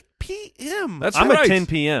midnight. 8 p.m.? That's I'm right. at 10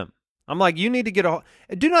 p.m. I'm like, you need to get a.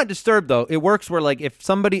 Do not disturb though. It works where like if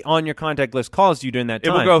somebody on your contact list calls you during that It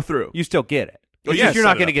time, will go through. You still get it. Oh, It's yeah, just you're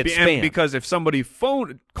not set it going to up. get And spam because if somebody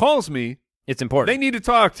calls me, it's important. they need to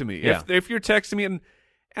talk to me. Yeah. If you're texting me and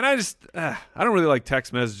I just I don't really like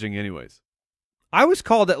text messaging anyways. I was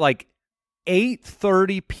called at like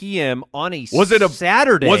 8:30 p.m. on a Was it a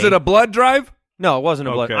Saturday? Was it a blood drive? No, it wasn't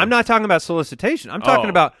a blood. Okay. I'm not talking about solicitation. I'm talking Oh.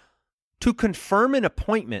 about to confirm an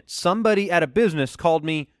appointment. Somebody at a business called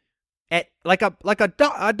me at like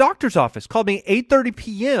a doctor's office called me 8:30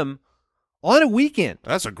 p.m. on a weekend.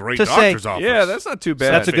 That's a great To say- doctor's office. Yeah, that's not too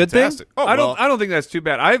bad. That's a good thing? Fantastic. Oh, I well, don't think that's too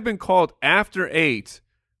bad. I've been called after 8,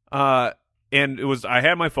 and I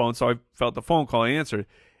had my phone, so I felt the phone call. I answered.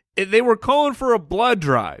 They were calling for a blood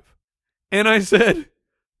drive, and I said,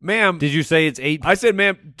 "Ma'am," Did you say it's 8? I said,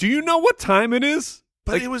 "Ma'am, do you know what time it is?"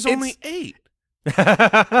 but Like, it was it's- only 8.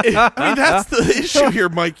 I mean, that's the issue here,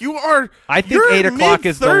 Mike. You are. I think you're 8 o'clock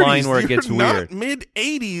is the mid-30s. line where it gets You're not weird.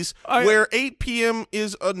 Mid-80s, I- where 8 p.m.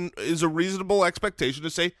 is a reasonable expectation to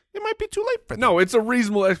say it might be too late for them. No, it's a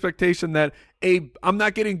reasonable expectation that I'm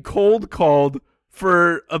not getting cold called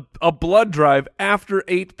for a blood drive after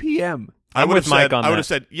 8 p.m. I I'm would with have Mike said, on I would that. have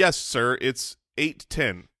said, yes, sir. It's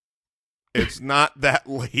 8:10. It's not that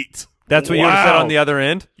late. That's what you would have said Wow. on the other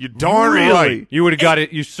end. You darn Really? right. You would have got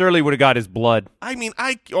it. You surely would have got his blood I mean,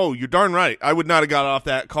 you're darn right. I would not have got off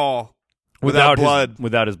that call without blood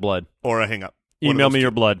without his blood. or a hang up. One of Email those me two.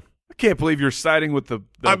 your blood. I can't believe you're siding with the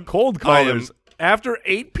I'm- cold I am callers after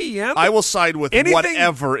 8 p.m.? I will side with Anything-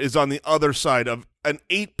 whatever is on the other side of an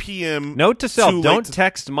 8 p.m. Note to self: too late don't to-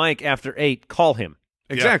 text Mike after 8. Call him.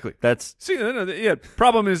 Exactly. That's See, yeah,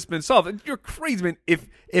 problem has been solved. You're crazy, man. If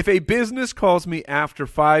a business calls me after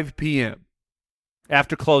 5 p.m.,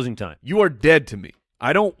 after closing time. you are dead to me.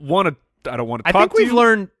 I don't want to talk I think to we've you.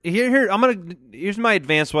 learned here. Here's my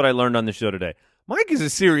advance. What I learned on the show today. Mike is a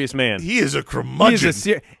serious man. He is a He curmudgeon. is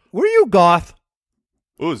were you goth?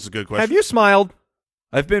 Oh, this is a good question. Have you smiled?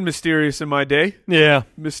 I've been mysterious in my day. Yeah.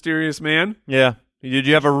 Mysterious man. Yeah. Did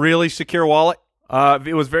you have a really secure wallet?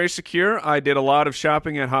 It was very secure. I did a lot of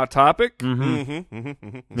shopping at Hot Topic.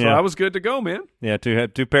 Mm-hmm. So I was good to go, man. Yeah. Two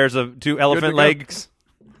elephant go. legs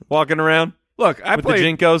walking around Look, I with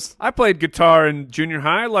played the Jinkos. I played guitar in junior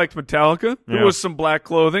high. I liked Metallica. There Yeah. was some black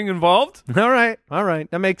clothing involved. All right.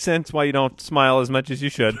 That makes sense why you don't smile as much as you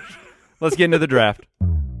should. Let's get into the draft.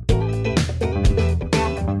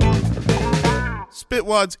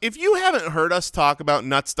 Spitwads, if you haven't heard us talk about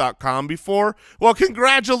nuts.com before, well,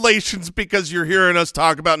 congratulations, because you're hearing us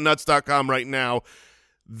talk about nuts.com right now.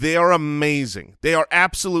 They are amazing. They are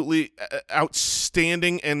absolutely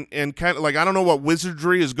outstanding and kind of like, I don't know what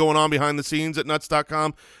wizardry is going on behind the scenes at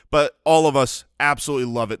nuts.com, but all of us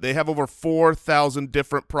absolutely love it. They have over 4,000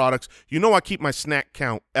 different products. You know I keep my snack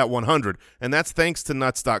count at 100, and that's thanks to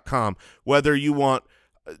nuts.com. Whether you want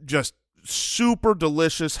just super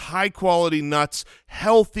delicious, high-quality nuts,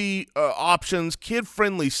 healthy options,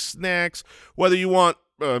 kid-friendly snacks, whether you want,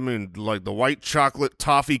 like the white chocolate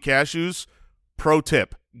toffee cashews, pro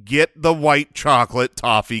tip, get the white chocolate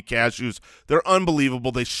toffee cashews. They're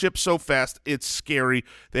unbelievable. They ship so fast, it's scary.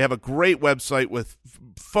 They have a great website with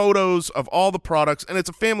photos of all the products, and it's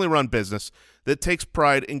a family-run business that takes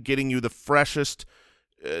pride in getting you the freshest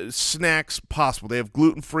snacks possible. They have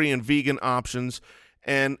gluten-free and vegan options,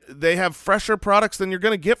 and they have fresher products than you're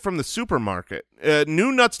going to get from the supermarket.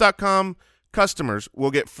 New Nuts.com customers will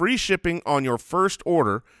get free shipping on your first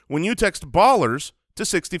order when you text BALLERS to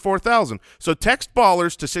 64,000. So text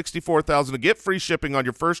BALLERS to 64,000 to get free shipping on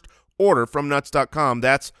your first order from Nuts.com.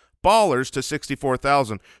 That's BALLERS to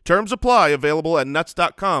 64,000. Terms apply. Available at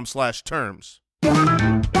Nuts.com/terms.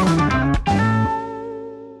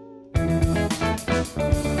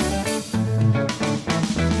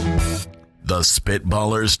 The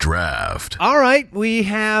Spitballers Draft. All right, we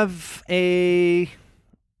have a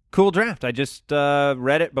cool draft. I just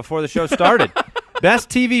read it before the show started. Best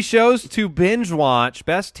TV shows to binge watch.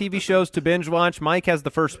 Best TV shows to binge watch. Mike has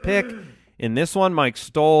the first pick in this one. Mike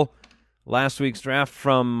stole last week's draft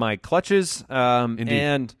from my clutches,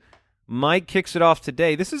 and Mike kicks it off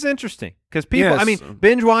today. This is interesting because people, Yes. I mean,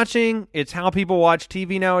 binge watching, it's how people watch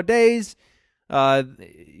TV nowadays.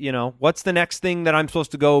 What's the next thing that I'm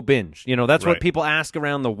supposed to go binge? That's what Right. people ask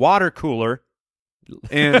around the water cooler.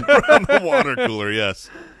 And Around the water cooler, yes.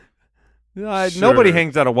 Nobody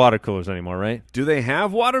hangs out of water coolers anymore, right? do they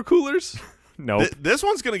have water coolers? Nope. This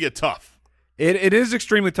one's going to get tough. It is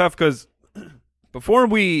extremely tough because before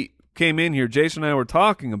we came in here, Jason and I were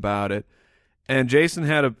talking about it, and Jason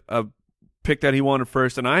had a pick that he wanted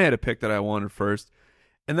first, and I had a pick that I wanted first.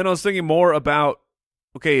 And then I was thinking more about,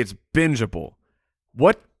 okay, it's bingeable.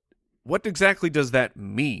 What exactly does that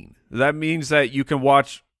mean? That means that you can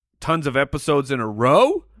watch tons of episodes in a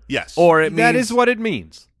row? Yes. Or it means That is what it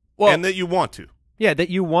means. well, and that you want to. Yeah, that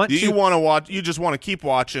you want You to. want to watch. You just want to keep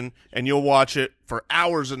watching, and you'll watch it for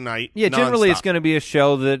hours a night. Yeah, generally it's nonstop. going to be a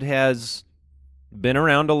show that has been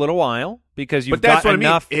around a little while because you've but that's got what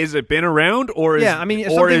enough. I mean. Is it been around or is Yeah, I mean, or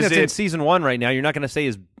something is that's it in season 1 right now, you're not going to say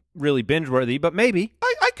is really binge-worthy, but maybe.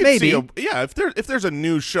 I could Maybe. see. If there's a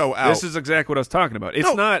new show out, This is exactly what I was talking about. It's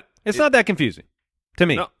No, not It's not that confusing to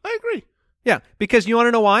me. No. I agree. Yeah, because you want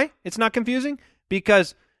to know why it's not confusing?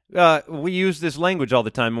 Because we use this language all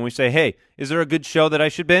the time when we say, hey, is there a good show that I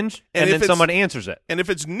should binge? And And if then it's- someone answers it. And if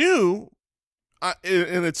it's new,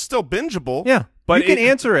 and it's still bingeable, Yeah, But you can it-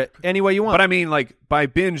 answer it any way you want. But I mean, like by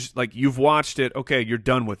binge, like you've watched it. Okay, you're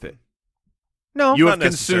done with it. no, You not have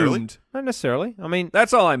necessarily. consumed. not necessarily. I mean,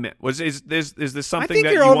 That's all I meant. Is this I something think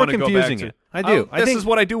that you're you over want to go back confusing to? it. I do. I This think is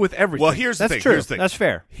what I do with everything. Well, here's the that's thing. true. Here's the thing. That's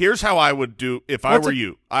fair. Here's how I would do if I What's were it-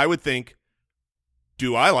 you. I would think,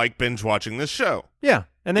 do I like binge watching this show? Yeah,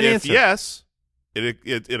 and then If answer. yes,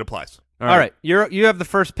 it applies. All right, you have the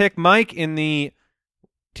first pick, Mike, in the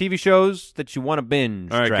TV shows that you want to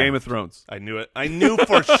binge. All right, Trav. Game of Thrones. I knew it. I knew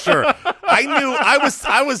for sure.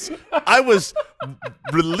 I was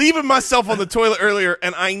relieving myself on the toilet earlier,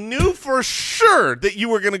 and I knew for sure that you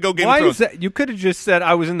were going to go Game of Why Thrones. is that? You could have just said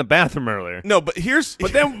I was in the bathroom earlier. No, but here's.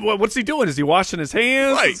 But then what's he doing? Is he washing his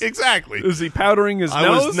hands? Right, exactly. Is he powdering his I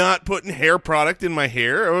nose? was not putting hair product in my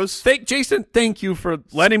hair. I was Jason, thank you for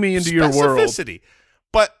letting me into your world. specificity.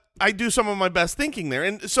 But I do some of my best thinking there.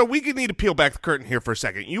 And so we need to peel back the curtain here for a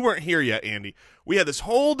second. You weren't here yet, Andy. We had this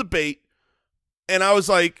whole debate, and I was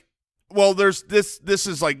like, well, there's this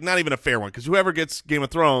is like not even a fair one, because whoever gets Game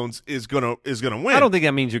of Thrones is gonna win. I don't think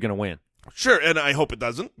that means you're going to win. Sure, and I hope it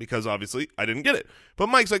doesn't, because obviously I didn't get it. But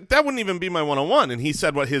Mike's like, that wouldn't even be my 101, and he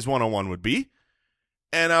said what his 101 would be.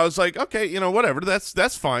 And I was like, okay, whatever,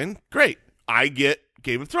 that's fine. Great. I get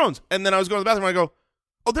Game of Thrones. And then I was going to the bathroom, and I go,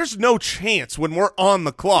 oh, there's no chance when we're on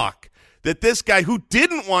the clock that this guy who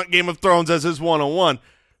didn't want Game of Thrones as his 101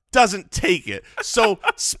 doesn't take it. So,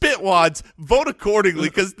 Spitwads, vote accordingly,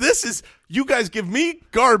 because this is, you guys give me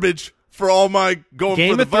garbage for all my going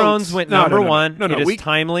Game for the of Thrones votes. went No, number no, no, one. no, no, It is we-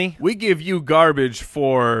 timely. We give you garbage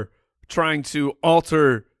for trying to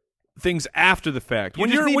alter things after the fact. You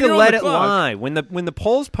just need to let it lie. When the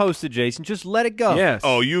poll's posted, Jason, just let it go. Yes.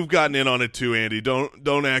 Oh, you've gotten in on it too, Andy.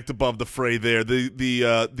 Don't act above the fray there.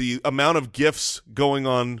 The amount of gifts going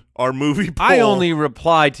on our movie poll. I only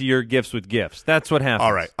reply to your gifts with gifts. That's what happens.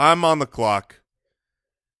 All right, I'm on the clock.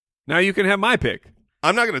 Now you can have my pick.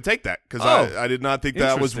 I'm not going to take that, because Oh, I did not think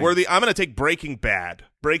that was interesting. worthy. I'm going to take Breaking Bad.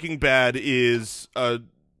 Breaking Bad is,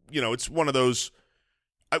 it's one of those.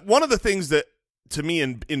 One of the things that, to me,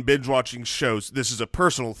 in binge watching shows, this is a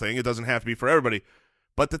personal thing. It doesn't have to be for everybody.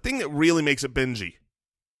 But the thing that really makes it bingey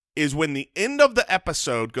is when the end of the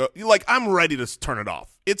episode I'm ready to turn it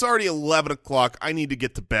off. It's already 11 o'clock. I need to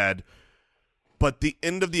get to bed. But the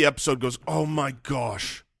end of the episode goes, oh my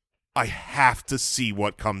gosh, I have to see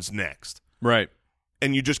what comes next. Right.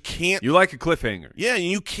 And you just can't. You like a cliffhanger. Yeah, and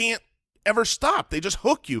you can't ever stop. They just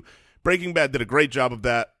hook you. Breaking Bad did a great job of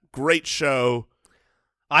that. Great show.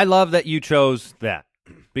 I love that you chose that,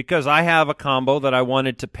 because I have a combo that I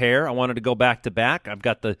wanted to pair. I wanted to go back to back. I've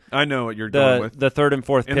got I know what you're going with. the third and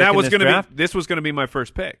fourth And pick that in was this going to draft. be this was going to be my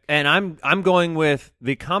first pick. And I'm going with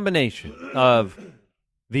the combination of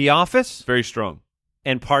The Office Very strong.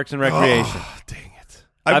 and Parks and Recreation. Oh, dang it.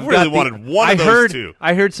 I I've really got wanted one of those two.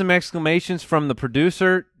 I heard some exclamations from the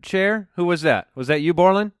producer chair. Who was that? Was that you,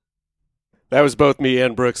 Borland? That was both me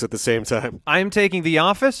and Brooks at the same time. I am taking The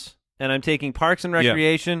Office, and I'm taking Parks and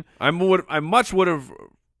Recreation. I much would have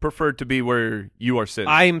preferred to be where you are sitting.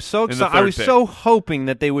 I am so in the excited. I third was pick. so hoping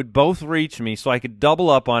that they would both reach me so I could double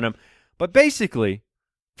up on them. But basically,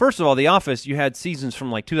 first of all, The Office, you had seasons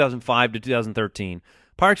from like 2005 to 2013.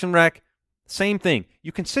 Parks and Rec, same thing.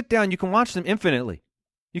 You can sit down, you can watch them infinitely.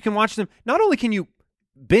 You can watch them. Not only can you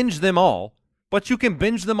binge them all, but you can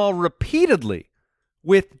binge them all repeatedly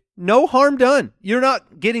with no harm done. You're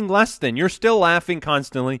not getting less than. You're still laughing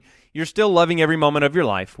constantly. You're still loving every moment of your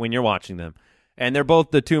life when you're watching them. And they're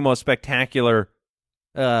both the two most spectacular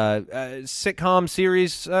sitcom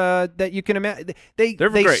series that you can imagine. They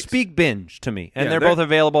great. speak binge to me, and Yeah, they're they're- both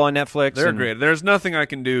available on Netflix. They're and- great. There's nothing I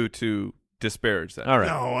can do to disparage that. All right.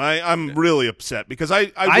 No, I'm really upset, because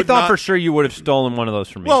I I thought for sure you would have stolen one of those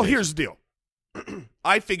from me. Well, Jason. here's the deal.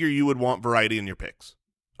 I figure you would want variety in your picks.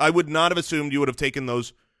 I would not have assumed you would have taken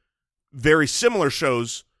those very similar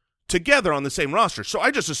shows together on the same roster. So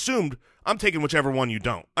I just assumed I'm taking whichever one you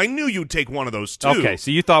don't. I knew you'd take one of those two. Okay, so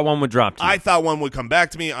you thought one would drop to you. I thought one would come back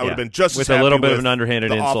to me. I would have Yeah. been just with as a happy little bit of with an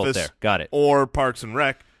underhanded The insult Office there. Got it. Or Parks and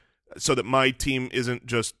Rec, so that my team isn't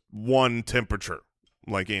just one temperature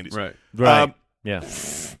like Andy's. Right. Right. Yeah.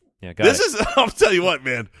 Yeah, got This it. is, I'll tell you what,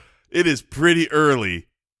 man. It is pretty early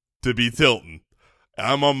to be tilting.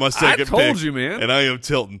 I'm on my second told pick, you, man. and I am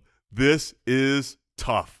tilting. This is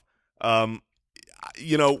tough. When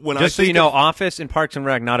Just so you know, Office and Parks and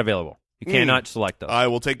Rec not available. You cannot select those. I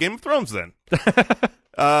will take Game of Thrones then.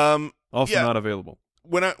 Also yeah. not available.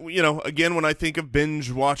 When I think of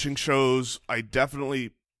binge watching shows, I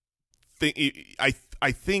definitely think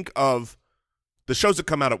I think of the shows that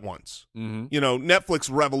come out at once. Mm-hmm. Netflix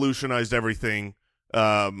revolutionized everything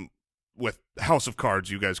with House of Cards.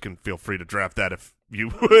 You guys can feel free to draft that if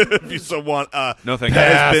you if you so want. No, thank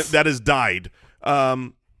that has died.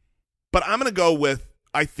 But I'm gonna go with,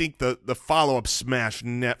 I think, the follow-up smash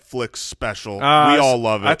Netflix special. We all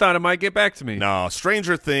love it. I thought it might get back to me. No,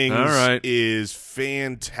 Stranger Things All right. is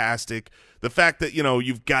fantastic. The fact that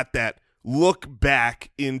you've got that look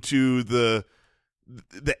back into the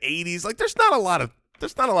 80s, like there's not a lot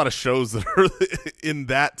of shows that are in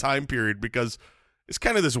that time period, because it's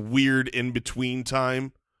kind of this weird in between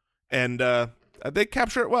time and they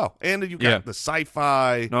capture it well. And you got the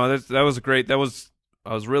sci-fi. No, that was great. I was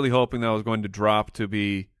really hoping that was going to drop to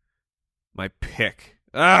be my pick.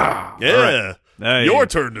 Yeah. Right. Hey. Your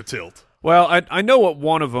turn to tilt. Well, I know what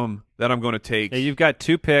one of them that I'm going to take. Yeah, you've got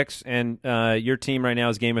 2 picks, and your team right now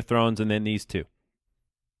is Game of Thrones, and then these 2.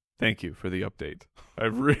 Thank you for the update. I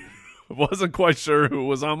wasn't quite sure who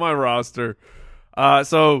was on my roster.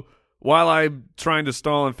 So while I'm trying to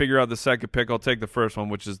stall and figure out the second pick, I'll take the first one,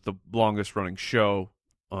 which is the longest-running show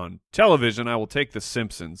on television. I will take The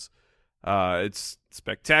Simpsons. It's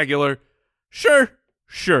spectacular. Sure.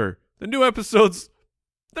 The new episodes,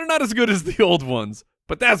 they're not as good as the old ones,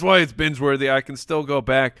 but that's why it's binge-worthy. I can still go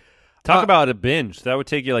back. Talk about a binge. That would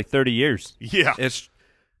take you like 30 years. Yeah.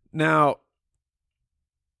 Now,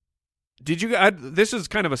 this is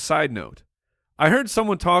kind of a side note. I heard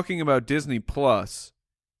someone talking about Disney Plus,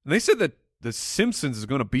 and they said that The Simpsons is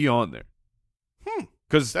going to be on there.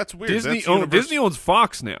 Because that's weird. Disney owns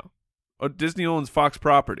Fox now. Disney owns Fox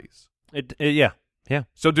Properties. Yeah.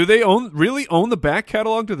 So do they really own the back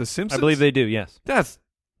catalog to The Simpsons? I believe they do, yes. That's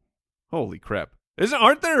holy crap.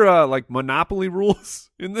 Aren't there like monopoly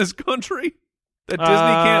rules in this country that Disney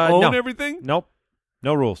can't own everything? Nope.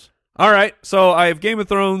 No rules. All right. So I have Game of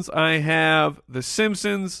Thrones. I have The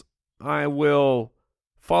Simpsons. I will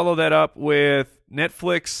follow that up with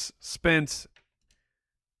Netflix spent.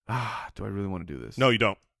 Do I really want to do this? No, you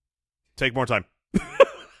don't. Take more time.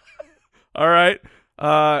 All right.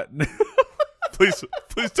 Please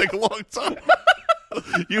take a long time.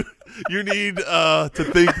 You need to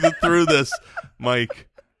think through this, Mike,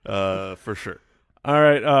 for sure. All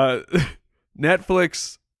right.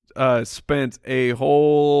 Netflix spent a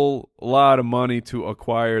whole lot of money to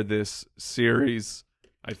acquire this series,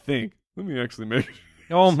 I think. Let me actually make it.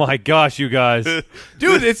 Oh my gosh, you guys.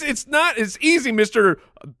 Dude, it's not as easy, Mr.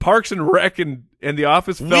 Parks and Rec and The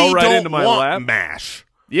Office fell right into my lap. MASH.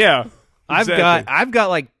 Yeah. Exactly. I've got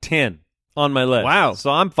like 10 on my list. Wow. So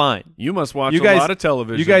I'm fine. You must watch a lot of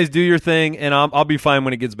television. You guys do your thing, and I'll be fine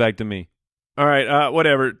when it gets back to me. All right,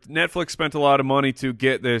 whatever. Netflix spent a lot of money to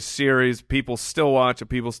get this series. People still watch it.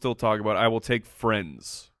 People still talk about it. I will take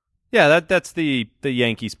Friends. Yeah, that's the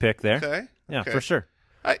Yankees pick there. Okay. Yeah, for sure.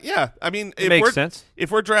 Yeah, I mean, It makes sense.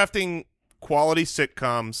 If we're drafting quality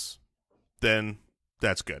sitcoms, then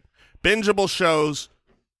that's good. Bingeable shows.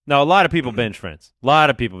 No, a lot of people binge Friends. A lot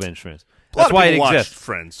of people binge Friends. A lot That's of why it people watched exists.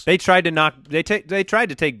 Friends. They tried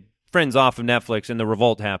to take Friends off of Netflix, and the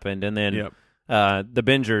revolt happened, and then the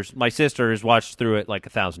bingers. My sister has watched through it like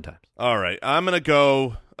 1,000 times. All right, I'm gonna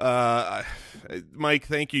go. Mike,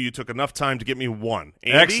 thank you. You took enough time to get me one.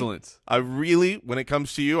 Andy, excellent. I really, when it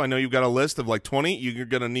comes to you, I know you've got a list of like 20. You're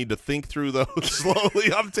gonna need to think through those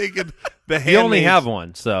slowly. I'm taking the Handmaid's. You only have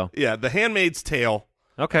one, so yeah, The Handmaid's Tale.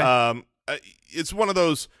 okay. It's one of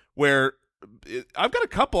those where I've got a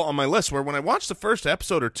couple on my list where when I watched the first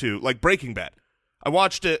episode or two, like Breaking Bad, I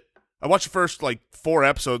watched the first like 4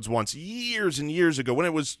 episodes once years and years ago when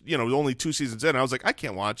it was, only 2 seasons in. I was like, I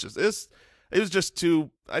can't watch this. It was just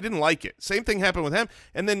too, I didn't like it. Same thing happened with him.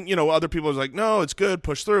 And then, other people was like, no, it's good,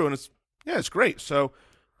 push through. And it's great. So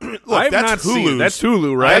look, that's Hulu's. That's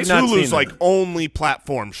Hulu, right? That's Hulu's like only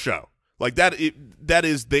platform show. Like that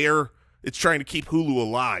is it's trying to keep Hulu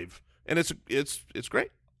alive. And it's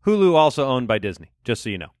great. Hulu also owned by Disney, just so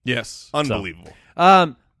you know. Yes. Unbelievable.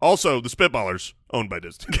 So, also, the Spitballers owned by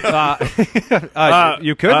Disney.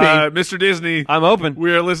 you could be. Mr. Disney. I'm open.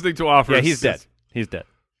 We are listening to offers. Yeah, he's dead. He's dead.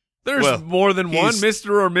 There's more than one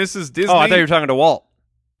Mr. or Mrs. Disney. Oh, I thought you were talking to Walt.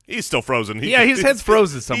 He's still frozen. His head's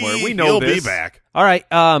frozen somewhere. We know he'll this. He'll be back. All right.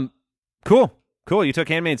 Cool. You took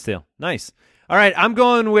Handmaid's Tale. Nice. All right. I'm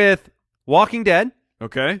going with Walking Dead.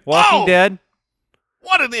 Okay. Walking Dead.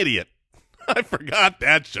 What an idiot. I forgot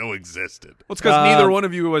that show existed. Well, it's because neither one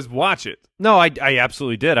of you was watch it. No, I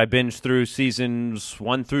absolutely did. I binged through seasons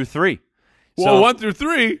 1 through 3. Well, 1 through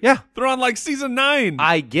 3? Yeah. They're on like season 9.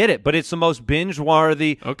 I get it, but it's the most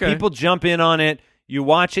binge-worthy. Okay. People jump in on it. You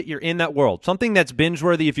watch it. You're in that world. Something that's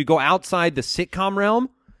binge-worthy, if you go outside the sitcom realm,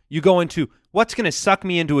 you go into what's going to suck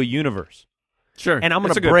me into a universe. Sure. And I'm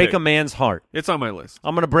going to break a man's heart. It's on my list.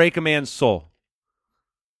 I'm going to break a man's soul.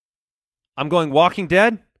 I'm going Walking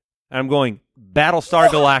Dead, and I'm going Battlestar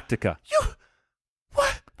Galactica.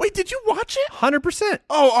 What? Wait, did you watch it? 100%.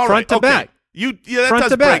 Oh, all right. Front to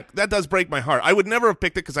back. That does break my heart. I would never have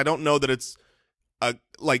picked it because I don't know that it's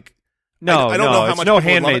like. No, I don't know how much. No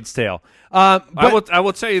people would love Handmaid's Tale. I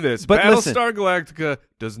will tell you this: but Battlestar Galactica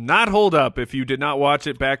does not hold up if you did not watch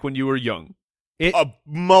it back when you were young.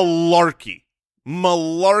 Malarkey.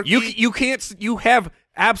 You can't. You have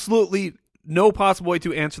absolutely no possible way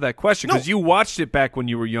to answer that question because you watched it back when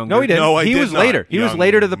you were younger. No, he didn't. No, I he did was not, later. He was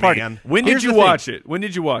later to the party. man. When Here's did you the thing. watch it? When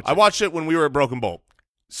did you watch it? I watched it when we were at Broken Bolt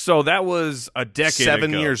So that was a decade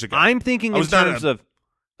 7 ago. years ago. I'm thinking I in was not terms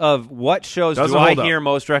of what shows Doesn't do I hold up. hear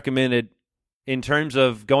most recommended in terms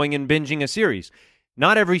of going and binging a series.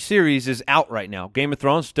 Not every series is out right now. Game of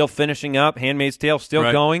Thrones still finishing up. Handmaid's Tale still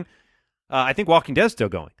Right. going. I think Walking Dead's still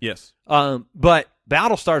going. Yes. But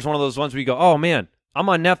Battlestar is one of those ones where you go, oh man, I'm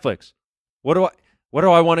on Netflix. What do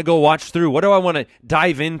I want to go watch through? What do I want to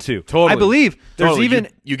dive into? Totally. I believe there's Totally. even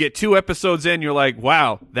You get 2 episodes in, you're like,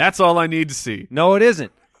 wow, that's all I need to see. no, it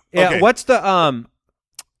isn't. Yeah, Okay. what's the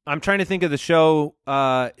I'm trying to think of the show.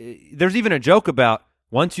 There's even a joke about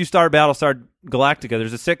once you start Battlestar Galactica,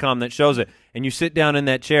 there's a sitcom that shows it, and you sit down in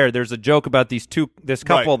that chair. There's a joke about this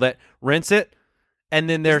couple that rents it, and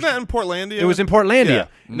then there's Isn't that in Portlandia? it was in Portlandia. Yeah.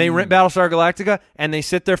 And they rent Battlestar Galactica, and they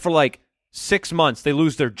sit there for like 6 months. They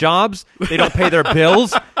lose their jobs. They don't pay their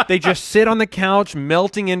bills. They just sit on the couch,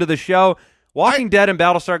 melting into the show. Walking Dead and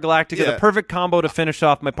Battlestar Galactica, Yeah. the perfect combo to finish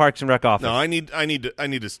off my Parks and Rec office. No, I need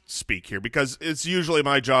to speak here because it's usually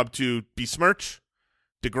my job to besmirch,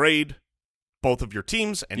 degrade both of your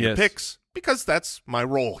teams and your Yes. picks because that's my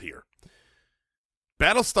role here.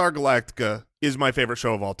 Battlestar Galactica is my favorite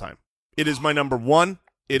show of all time. It is my number one.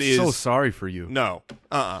 It is So sorry for you. no.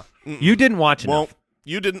 Mm-mm. You didn't watch Well, enough.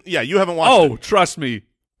 you didn't. Yeah, you haven't watched Oh, it. trust me,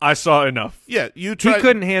 I saw enough. Yeah, you He tried.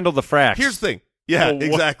 couldn't handle the fracks. Here's the thing. Yeah, The what-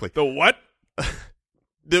 exactly. The what?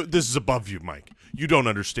 This is above you, Mike. You don't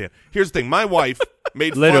understand. Here's the thing. My wife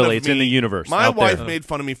made fun Literally, of it's me. in the universe My out wife there. made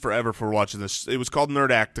fun of me forever for watching this. It was called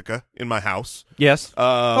Nerdactica in my house. Yes. It's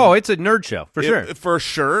a nerd show, for sure. For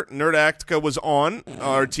sure. Nerdactica was on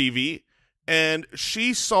our TV, and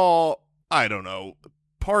she saw, I don't know,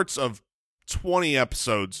 parts of 20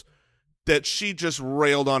 episodes that she just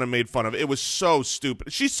railed on and made fun of. It was so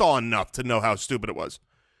stupid. She saw enough to know how stupid it was.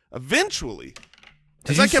 Eventually,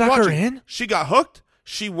 Did as you I kept suck her watching, in? she got hooked.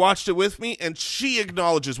 She watched it with me, and she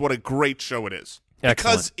acknowledges what a great show it is.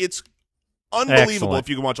 Because Excellent. it's unbelievable Excellent. if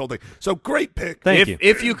you can watch the whole thing. So great pick. Thank you.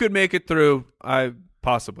 If you could make it through,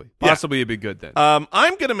 possibly it'd be good then. I'm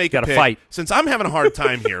going to make Gotta a pick. fight. Since I'm having a hard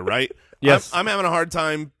time here, right? Yes. I'm having a hard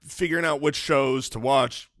time figuring out which shows to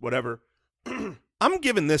watch, whatever. I'm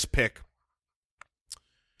giving this pick,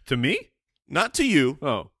 To me? not to you.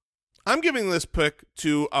 Oh, I'm giving this pick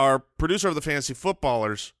to our producer of the Fantasy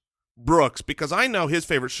Footballers, Brooks, because I know his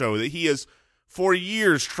favorite show that he has for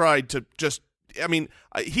years tried to just. I mean,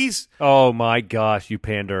 he's. Oh my gosh, you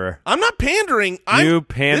panderer! I'm not pandering. You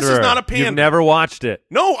panderer! This is not a pander. You've never watched it.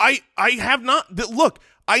 No, I have not. Look,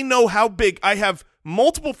 I know how big. I have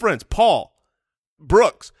multiple friends, Paul,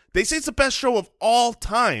 Brooks. They say it's the best show of all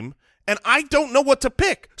time, and I don't know what to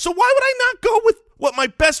pick. So why would I not go with what my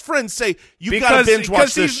best friends say? You got to binge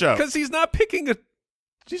watch this show. Because he's not picking a.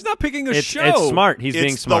 He's not picking a show. It's smart. He's It's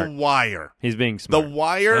being smart. The Wire. He's being The smart.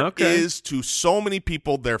 Wire Okay. is to so many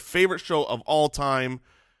people their favorite show of all time.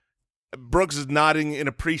 Brooks is nodding in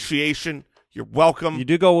appreciation. You're welcome.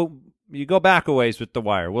 You go back a ways with The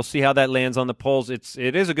Wire. We'll see how that lands on the polls. It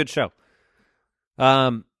is a good show.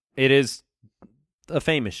 It is a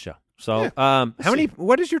famous show. So,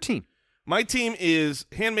 what is your team? My team is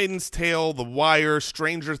Handmaid's Tale, The Wire,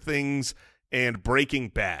 Stranger Things, and Breaking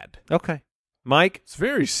Bad. Okay. Mike? It's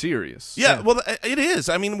very serious. Yeah, well, it is.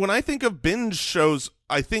 I mean, when I think of binge shows,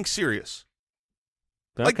 I think serious.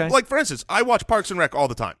 Okay. Like for instance, I watch Parks and Rec all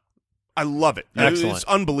the time. I love it. Excellent. It's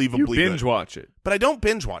unbelievably You binge good. watch it. But I don't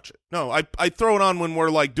binge watch it. No, I throw it on when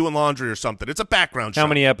we're like doing laundry or something. It's a background show. How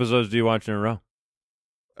many episodes do you watch in a row?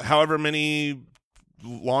 However many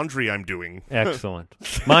laundry I'm doing. Excellent.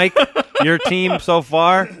 Mike, your team so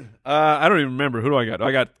far? I don't even remember. Who do I got?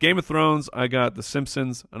 I got Game of Thrones, I got The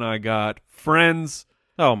Simpsons, and I got Friends.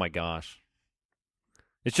 Oh my gosh.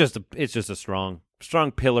 It's just a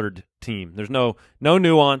strong pillared team. There's no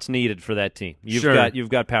nuance needed for that team. You've Sure. got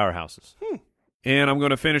powerhouses. And I'm going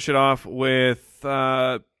to finish it off with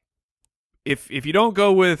if you don't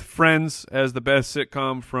go with Friends as the best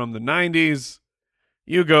sitcom from the 90s,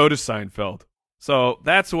 you go to Seinfeld. So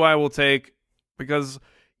that's who I will take because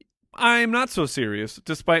I'm not so serious,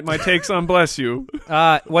 despite my takes on Bless You.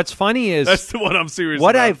 What's funny is That's the one I'm serious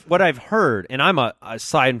what about. I've heard, and I'm a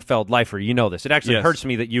Seinfeld lifer. You know this. It actually Yes. hurts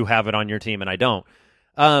me that you have it on your team and I don't.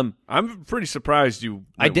 I'm pretty surprised you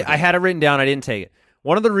went with I it. had it written down. I didn't take it.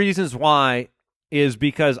 One of the reasons why is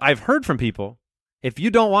because I've heard from people, if you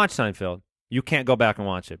don't watch Seinfeld, you can't go back and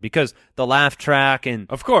watch it because the laugh track and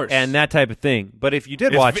Of course. and that type of thing. But if you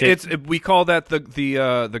did watch it, we call that the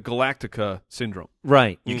Galactica syndrome.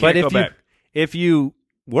 right? You but can't go back. if you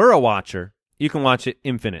were a watcher, You can watch it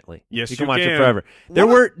infinitely. Yes, you can you watch can. it forever.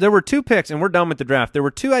 There were 2 picks, and we're done with the draft. There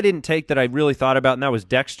were 2 I didn't take that I really thought about, and that was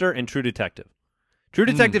Dexter and True Detective. True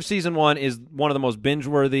Detective Season 1 is one of the most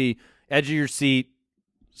binge-worthy, edge-of-your-seat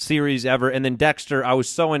series ever. And then Dexter, I was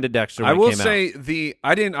so into Dexter when I it will came say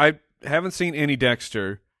out. I haven't seen any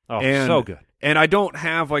Dexter. Oh, and, so good. And I don't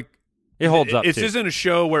have like It holds up, This too. isn't a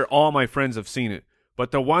show where all my friends have seen it,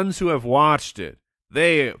 but the ones who have watched it,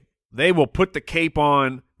 they will put the cape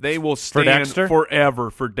on. They will stand Dexter? forever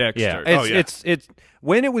for Dexter. Yeah. It's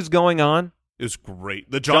when it was going on. It was great.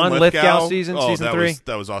 The John Lithgow season that 3.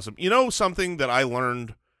 that was awesome. You know something that I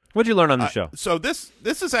learned? What'd you learn on the show? So this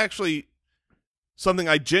is actually something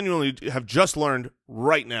I genuinely have just learned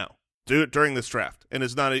right now during this draft, and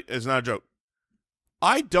it's not a joke.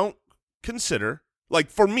 I don't consider, like,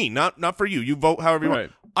 for me, not for you. You vote however you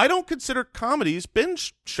want. I don't consider comedies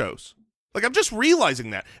binge shows. Like, I'm just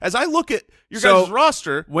realizing that as I look at your guys'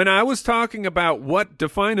 roster. When I was talking about what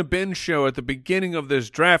define a binge show at the beginning of this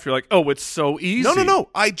draft, you're like, oh, it's so easy. No.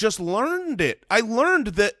 I just learned it. I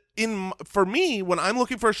learned that for me, when I'm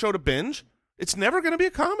looking for a show to binge, it's never going to be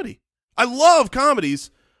a comedy. I love comedies.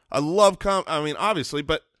 I mean, obviously,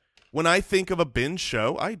 but when I think of a binge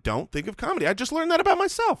show, I don't think of comedy. I just learned that about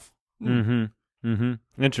myself.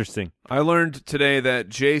 Interesting. I learned today that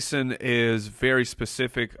Jason is very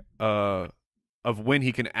specific of when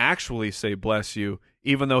he can actually say bless you,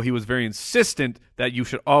 even though he was very insistent that you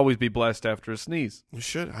should always be blessed after a sneeze. You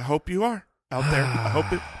should. I hope you are out there. I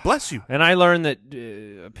hope it bless you. And I learned that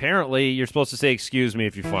apparently you're supposed to say excuse me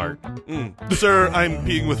if you fart. Sir, I'm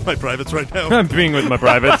peeing with my privates right now. I'm peeing with my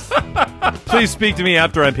privates. Please speak to me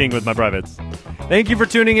after I'm peeing with my privates. Thank you for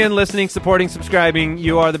tuning in, listening, supporting, subscribing.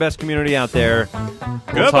 You are the best community out there.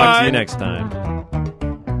 We'll talk to you next time.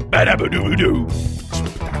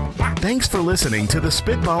 Thanks for listening to the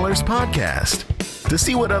Spitballers Podcast. To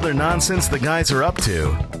see what other nonsense the guys are up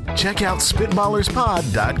to, check out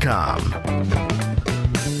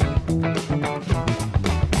SpitballersPod.com.